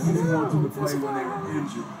hurt. They didn't want them to play when they were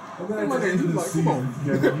injured. And then at the end of the season,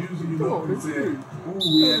 Kevin, usually you look and say, ooh,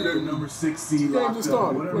 we had the number 6 seed locked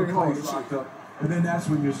up, whatever play's locked up. And then that's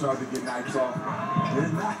when you're starting to get nights off.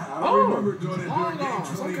 And I remember doing it during game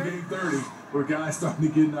 20, game 30, where guys starting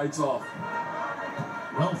to get nights off.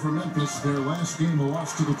 Well, for Memphis, their last game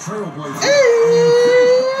lost to the Trailblazers.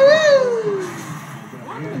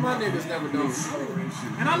 My niggas never dunk.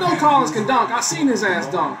 And I know Collins can dunk. I seen his ass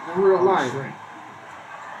dunk in real life. You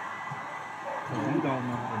don't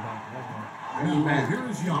know how to dunk. Now, here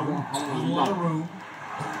is Young. A lot of room.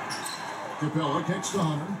 Capella kicks to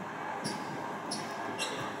Hunter.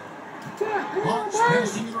 Hawks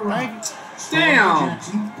passing it around. Damn!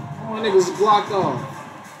 My niggas blocked off.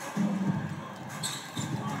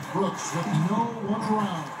 Brooks with no one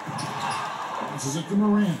around. This is it to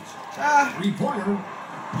Morant. Three-pointer.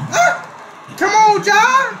 Come on,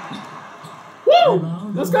 John! Woo!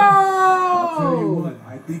 Let's go! I'll tell you what,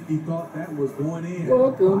 I think he thought that was going in.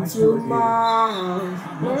 Welcome to my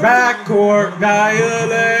backcourt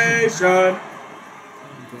violation.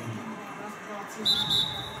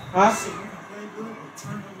 Huh?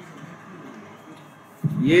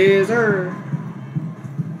 Yes, sir.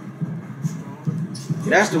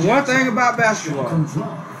 That's the one thing about basketball.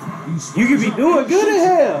 You can be doing good as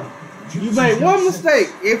hell. You make one mistake,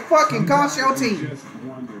 it fucking costs your team. Just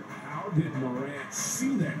wonder, how did Morant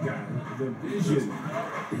see that guy? The vision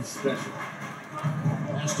is special.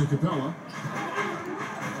 Pass to Capella.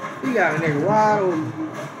 He got a nigga wide open.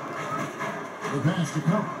 The pass to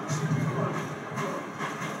Collins.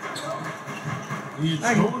 It's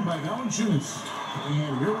stolen by Valanciunas.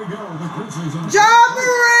 And here we go. The Grizzlies on Gmb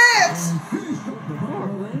Reacts!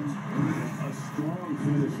 A strong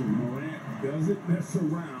finisher. Morant doesn't mess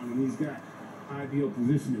around when he's got ideal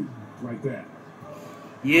positioning like that.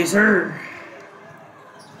 Yes, sir.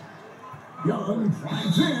 Young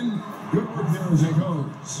drives in. Good there as it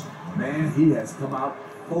goes. Man, he has come out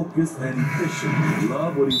focused and efficient.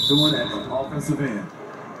 Love what he's doing at the offensive end.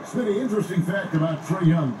 Smitty, interesting fact about Trae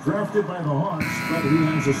Young. Drafted by the Hawks, but he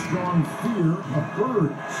has a strong fear of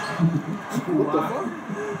birds. What the fuck?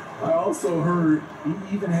 I also heard he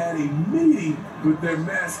even had a meeting with their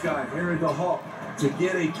mascot, Harry the Hawk, to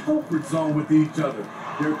get a comfort zone with each other.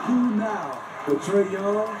 They're cool now, but Trae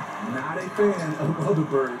Young, not a fan of other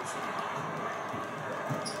birds.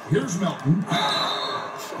 Here's Melton.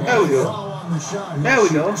 There we go. On the shot. There we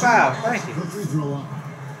go. Foul. Thank you. The free throw line.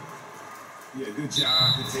 Yeah, good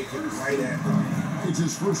job to take it right at them. It's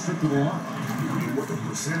his first trip to the line. And with a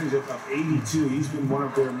percentage of 82, he's been one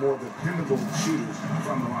of their more dependable shooters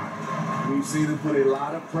from the line. We've seen him put a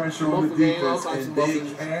lot of pressure on the defense, and they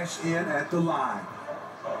cash in at the line.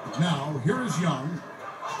 Now, here is Young.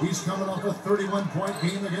 He's coming off a 31-point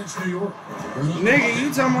game against New York. Nigga,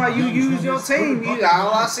 you talking about you use your team.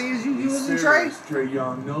 All I see is you using Trae. Trae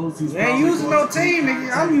Young knows he's You ain't using no team,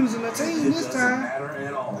 nigga. I'm using a team this time. Matter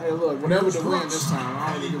at all. Hey, look, whatever the win this time,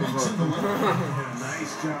 I don't give a fuck.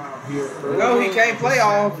 Nice job here. No, he can't play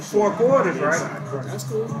all 4 quarters, right? That's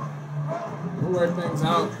cool. We'll work things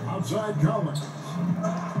out. Outside Collins.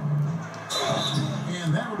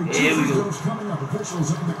 And that'll be 2 free throws coming up. Officials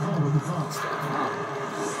in the call with the foul.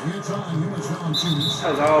 It's on Eunice Valanciunas.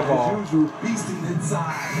 That was all ball. As usual, beasting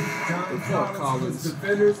inside. John Collins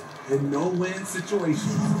defenders in no-win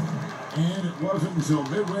situations. And it wasn't until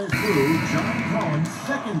midway through John Collins'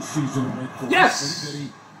 second season at Wake Forest that he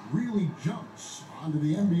really jumps onto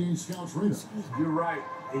the NBA scouts radar. You're right.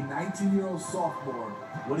 A 19-year-old sophomore.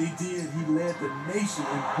 What he did, he led the nation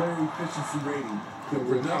in player efficiency rating. The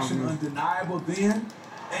production undeniable then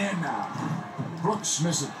and now. Brooks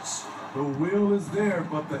misses. The will is there,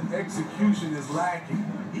 but the execution is lacking.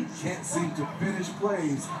 He can't seem to finish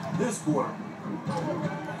plays this quarter.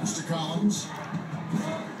 Mr. Collins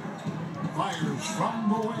fires from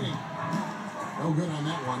the wing. No good on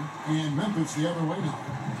that one. And Memphis the other way now.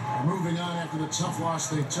 Moving on after the tough loss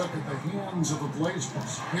they took at the hands of the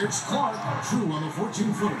Blazers. Here's Clark, true on the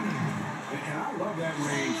 14-footer. And I love that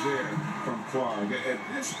range there from Clark. At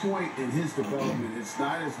this point in his development, it's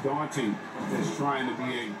not as daunting as trying to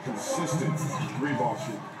be a consistent 3-ball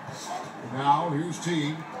shooter. Now, here's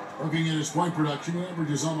Teague. Looking at his point production, he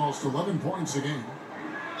averages almost 11 points a game.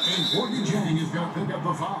 And Courtney Chang is going to pick up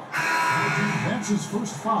the foul. That's his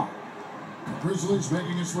first foul. The Grizzlies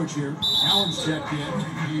making a switch here. Allen's checked in,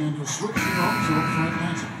 and a switch here also for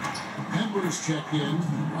Atlanta. Denver's checked in.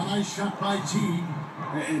 A nice shot by Teague.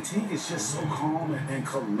 And Teague is just so calm and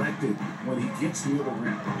collected when he gets near the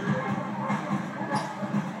rim.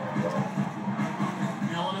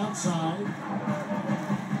 Allen outside.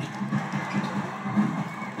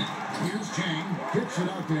 Here's Chang. Kicks it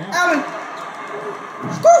out to Allen!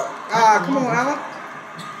 Scoop! Ah, come on, Allen.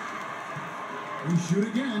 We shoot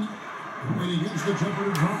again. And he gets the jumper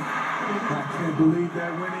to drop. I can't believe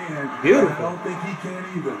that went in. Beautiful. I don't think he can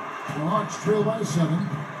either. The Hawks trail by 7.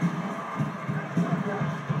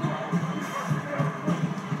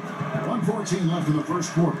 1:14 left in the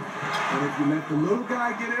first quarter. And if you let the little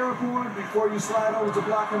guy get airborne before you slide over to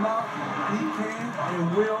block him out, he can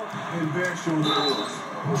and will invest on the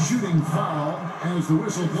boards. Shooting foul as the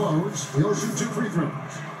whistle blows. He'll shoot 2 free throws.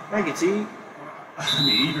 Thank you, T. I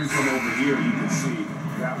mean, even from over here, you can see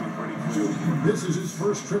that one pretty clearly. This is his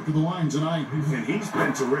first trip to the line tonight. And he's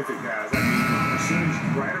been terrific, guys. I mean, percentage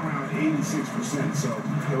right around 86%, so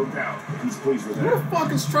no doubt he's pleased with that. Where the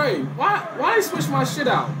fuck is Trey? Why he switch my shit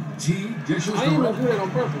out? T dishes I ain't even do it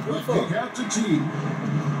on purpose. What the fuck? Kick out to T.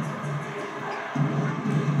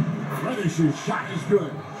 Reddish's shot is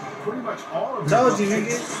good. Pretty much all of Told you,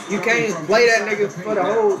 nigga. You can't play that nigga for the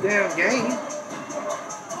whole damn game.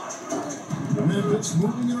 Memphis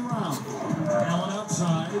moving it around. Allen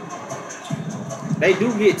outside. They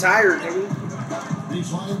do get tired, nigga.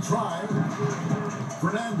 Baseline try.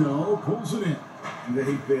 Fernando pulls it in.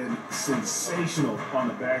 They've been sensational on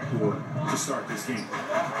the backboard to start this game.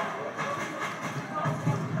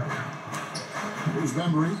 Here's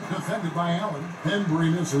Bembry, defended by Allen.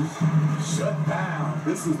 Bembry misses. Shut down.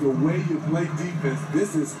 This is the way you play defense.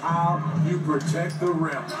 This is how you protect the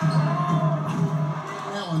rim.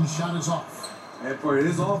 Allen's shot is off. And for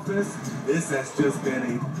his offense, this has just been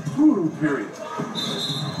a brutal period. The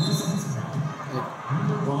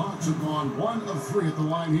Hawks have gone 1 of 3 at the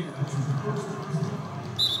line here.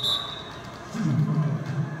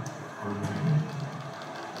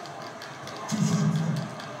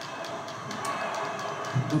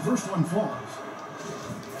 The first one falls.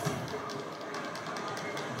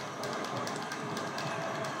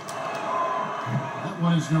 That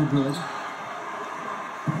one is no good.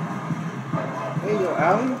 There you go,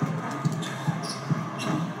 Allen.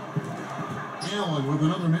 Allen with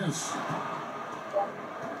another miss.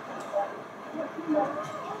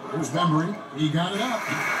 Here's Bembry. He got it up.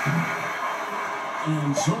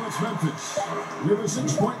 And so it's Memphis. We have a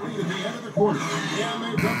 6-point lead at the end of the quarter. And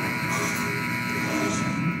they've done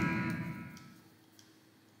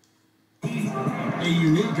a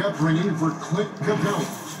unique upbringing for Clint Capella.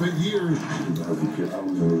 Spent years.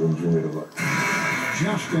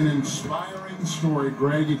 Just an inspiring story,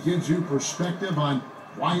 Greg. It gives you perspective on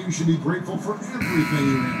why you should be grateful for everything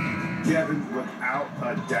you have. Kevin, without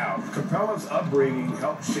a doubt, Capella's upbringing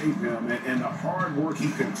helped shape him, and the hard work he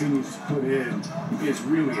continues to put in is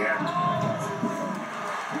really admirable.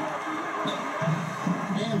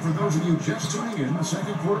 And for those of you just tuning in, the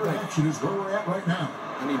second quarter action is where we're at right now.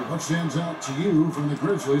 What stands out to you from the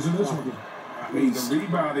Grizzlies in this one? I mean, the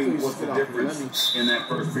rebounding was the difference in that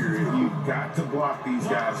first period. You've got to block these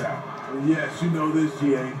guys out. Yes, you know this,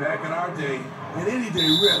 GA. Back in our day, and any day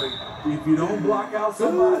really, if you don't block out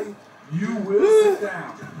somebody, you will sit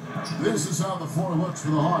down. This is how the floor looks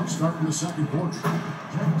for the Hawks starting the second quarter.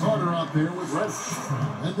 Carter out there with Reddish.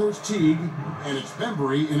 Then there's Teague, and it's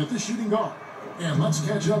Bembry in at the shooting guard. And let's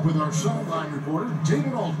catch up with our sideline reporter,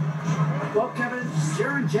 David Aldridge. Well, Kevin,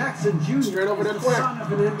 Jaren Jackson Jr. is the son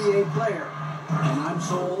of an NBA player. And I'm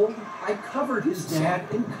so old, I covered his dad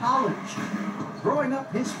in college. Growing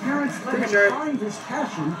up, his parents let him find his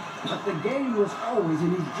passion, but the game was always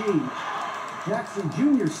in his genes. Jackson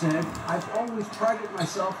Jr. said, I've always prided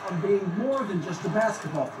myself on being more than just a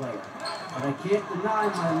basketball player, but I can't deny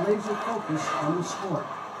my laser focus on the sport.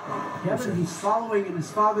 Kevin, he's following in his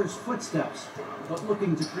father's footsteps, but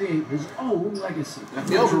looking to create his own legacy. A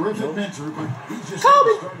terrific mentor, but he's just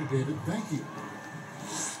getting started, David. Thank you.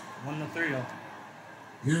 1-3 though.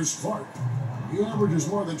 Here's Clark. He averages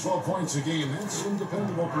more than 12 points a game. That's some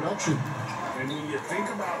dependable production. And when you think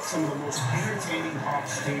about some of the most entertaining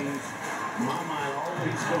Hawks teams, my mind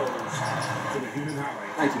always goes to the human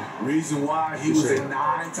highlight. Thank you. Reason why he was a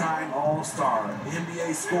 9-time All-Star,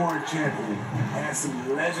 NBA scoring champion, had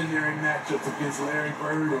some legendary matchups against Larry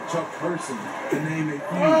Bird and Chuck Person, to name a few.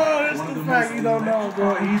 Oh, that's the fact you don't know.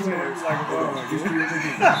 Going easy on you like a ball. History of the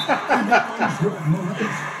game.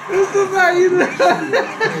 It's the fact you don't know.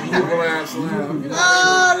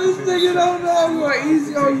 Ah, this nigga don't know. I'm going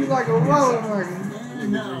easy on you like a motherfucker.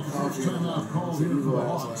 And now, first timeout called here for the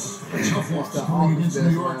Hawks. Tough loss playing against New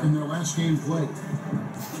York in their last game played.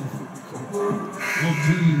 Both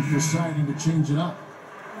teams deciding to change it up.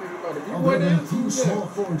 Although there have been a few small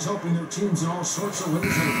forwards helping their teams in all sorts of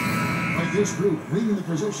ways, like this group, leading the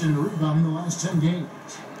position and rebounding the last 10 games.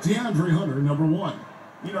 DeAndre Hunter, number 1.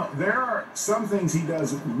 You know, there are some things he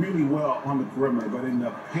does really well on the perimeter, but in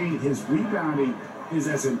the paint, his rebounding is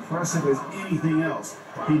as impressive as anything else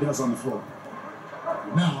he does on the floor.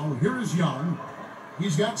 Now, here is Young.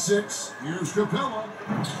 He's got 6. Here's Capella.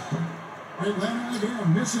 Atlanta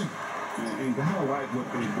again, missing. And gotta like what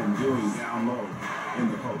they've been doing down low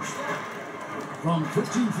in the post. From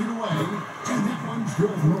 15 feet away, and that one's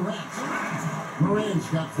good. Morant. Moran's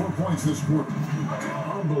got 4 points this quarter.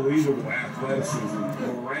 Unbelievable athleticism.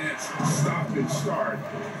 Morant's stop and start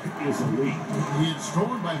is elite. It's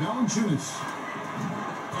scored by Valanciunas.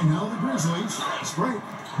 And now the Grizzlies. Fast break.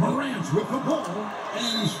 Morant's with the ball.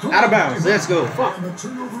 And scored. Out of bounds. Let's go. Fuck. And the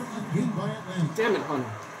turnover again by Atlanta. Damn it, Hunter.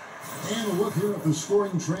 And a look here at the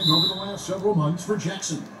scoring trend over the last several months for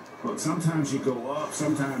Jackson. Look, sometimes you go up,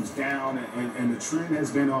 sometimes down, and the trend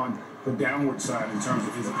has been on the downward side in terms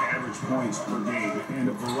of his average points per game. And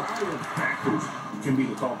a variety of factors can be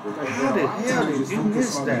the culprit. How the hell did you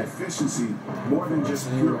miss on that? the efficiency more than just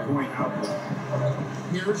pure point output.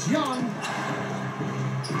 Here's Young.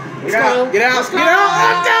 Get out! Get out! Let's Get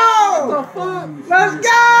out! What the fuck? Let's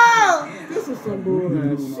go! This is some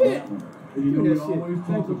bullshit. Shit. And you know, Give me we that shit. always Thank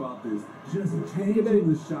talk you. about this. Just changing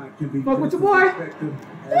the shot can be Fuck with just your boy. as effective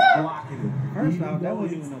as blocking it. First Even off, that though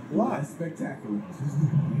wasn't it's even a block. not spectacular.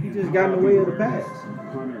 He just got in the way of the pass.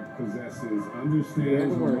 Hunter possesses,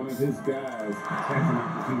 understands when one of his guys has an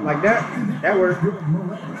opportunity. Like that? That worked.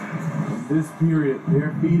 In this period,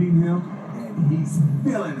 they're feeding him, and he's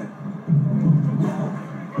feeling it.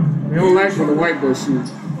 They don't like when the white boy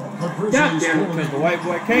shoots. God damn it. Because the white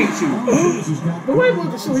boy can't shoot. The white boy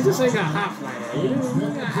can shoot, he just ain't got hops like that. He ain't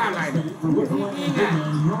got hot like that. He ain't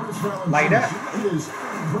got. Like that?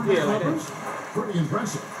 Yeah, like that. Pretty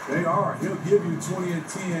impressive. They are. He'll give you 20 and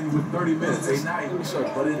 10 with 30 minutes a night.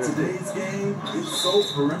 But in today's game, it's so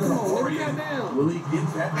perimeter oriented. Will he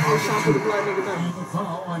get that? And the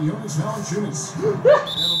foul on Jonas Valanciunas.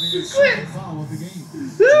 That'll be his second foul of the game.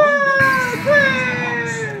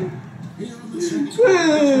 Here in the second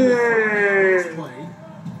play.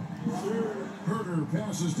 Herter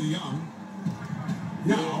passes to Young.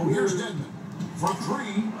 Now here's Dedmon for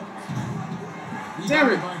three. Damn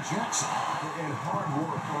it. By Jackson. And hard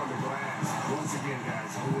work on the glass. Once again,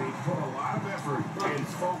 guys, they put a lot of effort and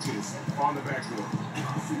focus on the backboard.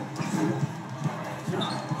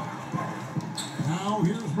 Now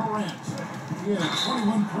here's Morant. He had a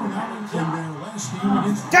 21-point outing in their last game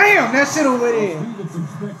against. Damn, that shit went in. That's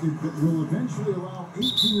expected that will eventually allow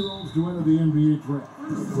 18-year-olds to enter the NBA draft.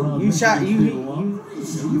 You shot,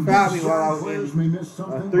 you fouled me while I was Players in may miss a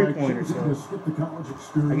something three-pointer, by choosing to so skip the college I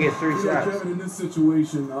experience. get 3 You know, shots. Kevin, in this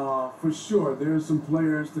situation, for sure, there's some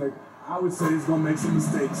players that I would say is going to make some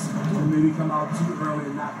mistakes and maybe come out too early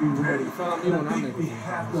and not be ready. And I think we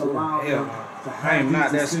have to allow them to have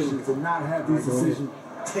these decisions and not have these decisions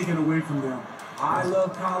taken away from them. I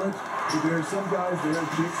love college, but there are some guys that are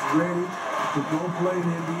just ready to go play in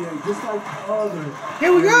the NBA, just like other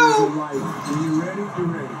Here we go. areas of life. When you're ready, you're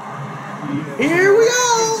ready. Here we go.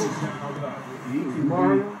 He can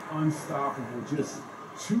be unstoppable just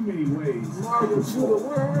too many ways. Mario to the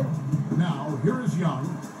world. Now, here is Young.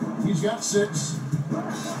 He's got 6.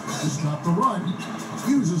 To stop the run.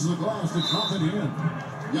 Uses the glass to drop it in.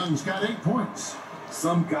 Young's got 8 points.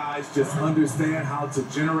 Some guys just understand how to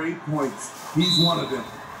generate points. He's one of them.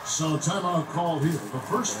 So timeout call here. The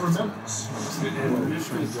first for Memphis. And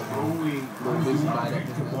Memphis only losing back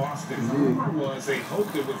to Boston. The rumor was they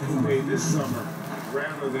hoped it would Coupe this summer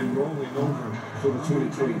rather than rolling over for the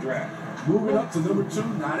 2020 draft. Moving up to number 2,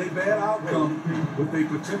 not a bad outcome with a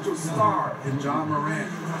potential star in John Morant.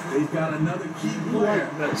 They've got another key player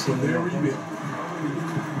for their rebuild.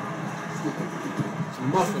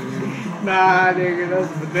 Nah, nigga, that's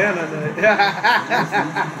a banana nut.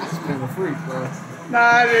 It's kind of freak, bro.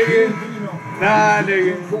 Nah, nigga. Nah,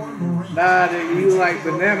 nigga. Nah, nigga, you like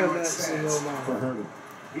banana nuts in your mouth. For Herter.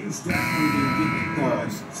 He's definitely been getting it done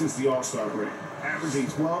since the All-Star break. Averaging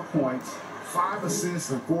 12 points, 5 assists,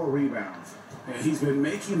 and 4 rebounds. And he's been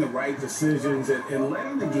making the right decisions and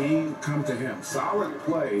letting the game come to him. Solid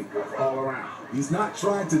play all around. He's not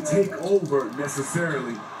trying to take over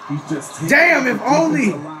necessarily. He's just taking Damn, if what the only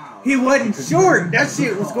defense allows. he wasn't short. That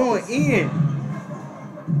shit was going in.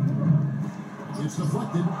 It's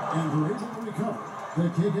deflected, and they're able to recover. The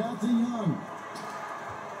kick out to Young.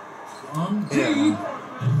 On deep.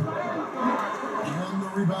 And the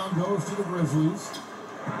rebound goes to the Grizzlies.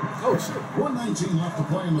 Oh, shit. 1:19 left to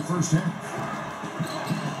play in the first half.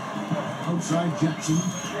 Outside Jackson.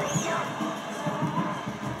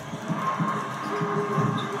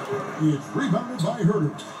 It's rebounded by Herter.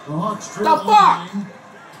 The Hawks trail The on fuck? 9.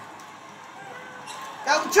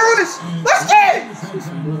 Valanciunas, let's get it!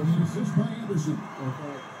 Assist by Anderson.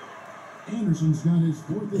 Anderson's got his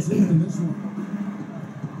 4th assist in this one.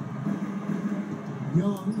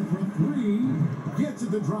 Young for 3. Gets at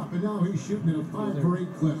the drop, and now he's shooting at a 5 for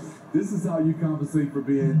 8 clip. This is how you compensate for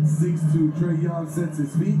being 6'2". Trae Young sets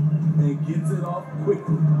his feet and gets it off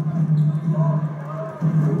quickly.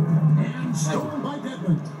 And stolen by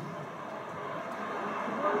Dedmon.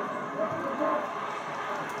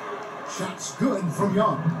 Shots good from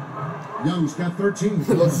Young. Young's got 13.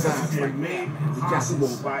 And made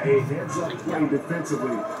possible by a heads-up play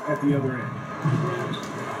defensively at the other end.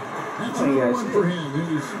 That's another one for him.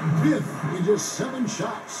 He's 5th in just 7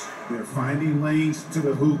 shots. They're finding lanes to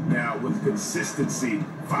the hoop now with consistency.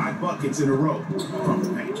 5 buckets in a row from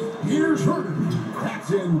the paint. Here's Herder.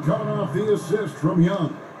 Paxton coming off the assist from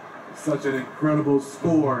Young. Such an incredible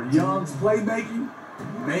score. Young's playmaking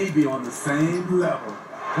may be on the same level.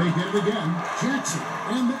 They get it again. Jackson.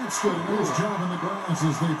 And that's good. Nice job in the glass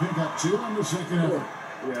as they pick up 2 on the second effort.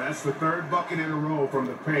 Yeah, that's the 3rd bucket in a row from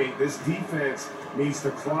the paint. This defense needs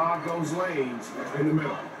to clog those lanes in the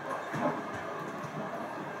middle.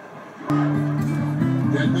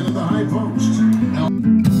 Deadman at the high post.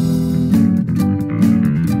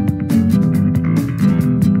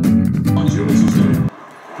 On Julius' game.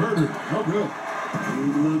 Herder, no good. He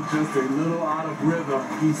looked just a little out of rhythm.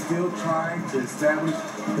 He's still trying to establish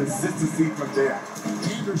consistency from there.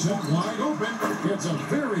 Anderson wide open. Gets a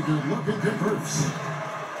very good look and converts.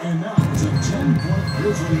 And now it's a 10-point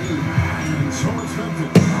Grizzly lead. And so it's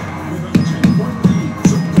Memphis with a 10-point lead.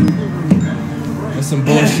 So that's some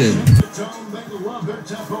bullshit. They love their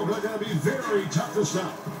tempo. They're going to be very tough to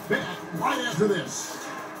stop. Back right after this.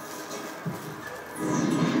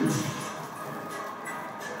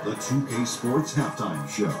 The 2K Sports Halftime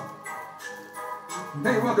Show.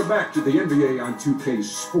 Hey, welcome back to the NBA on 2K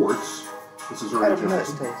Sports. This is Ernie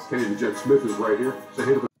Johnson. Kenny the Jet Smith is right here. Say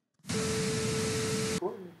hey to the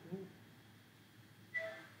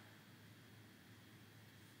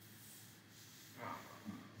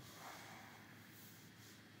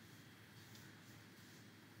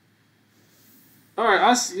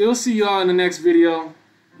Alright, you'll see y'all in the next video.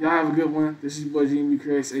 Y'all have a good one. This is your boy Gmb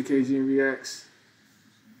Reacts, aka Gmb Reacts.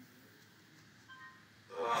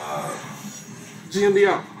 GMB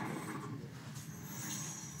out.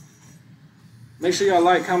 Make sure y'all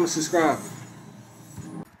like, comment, subscribe.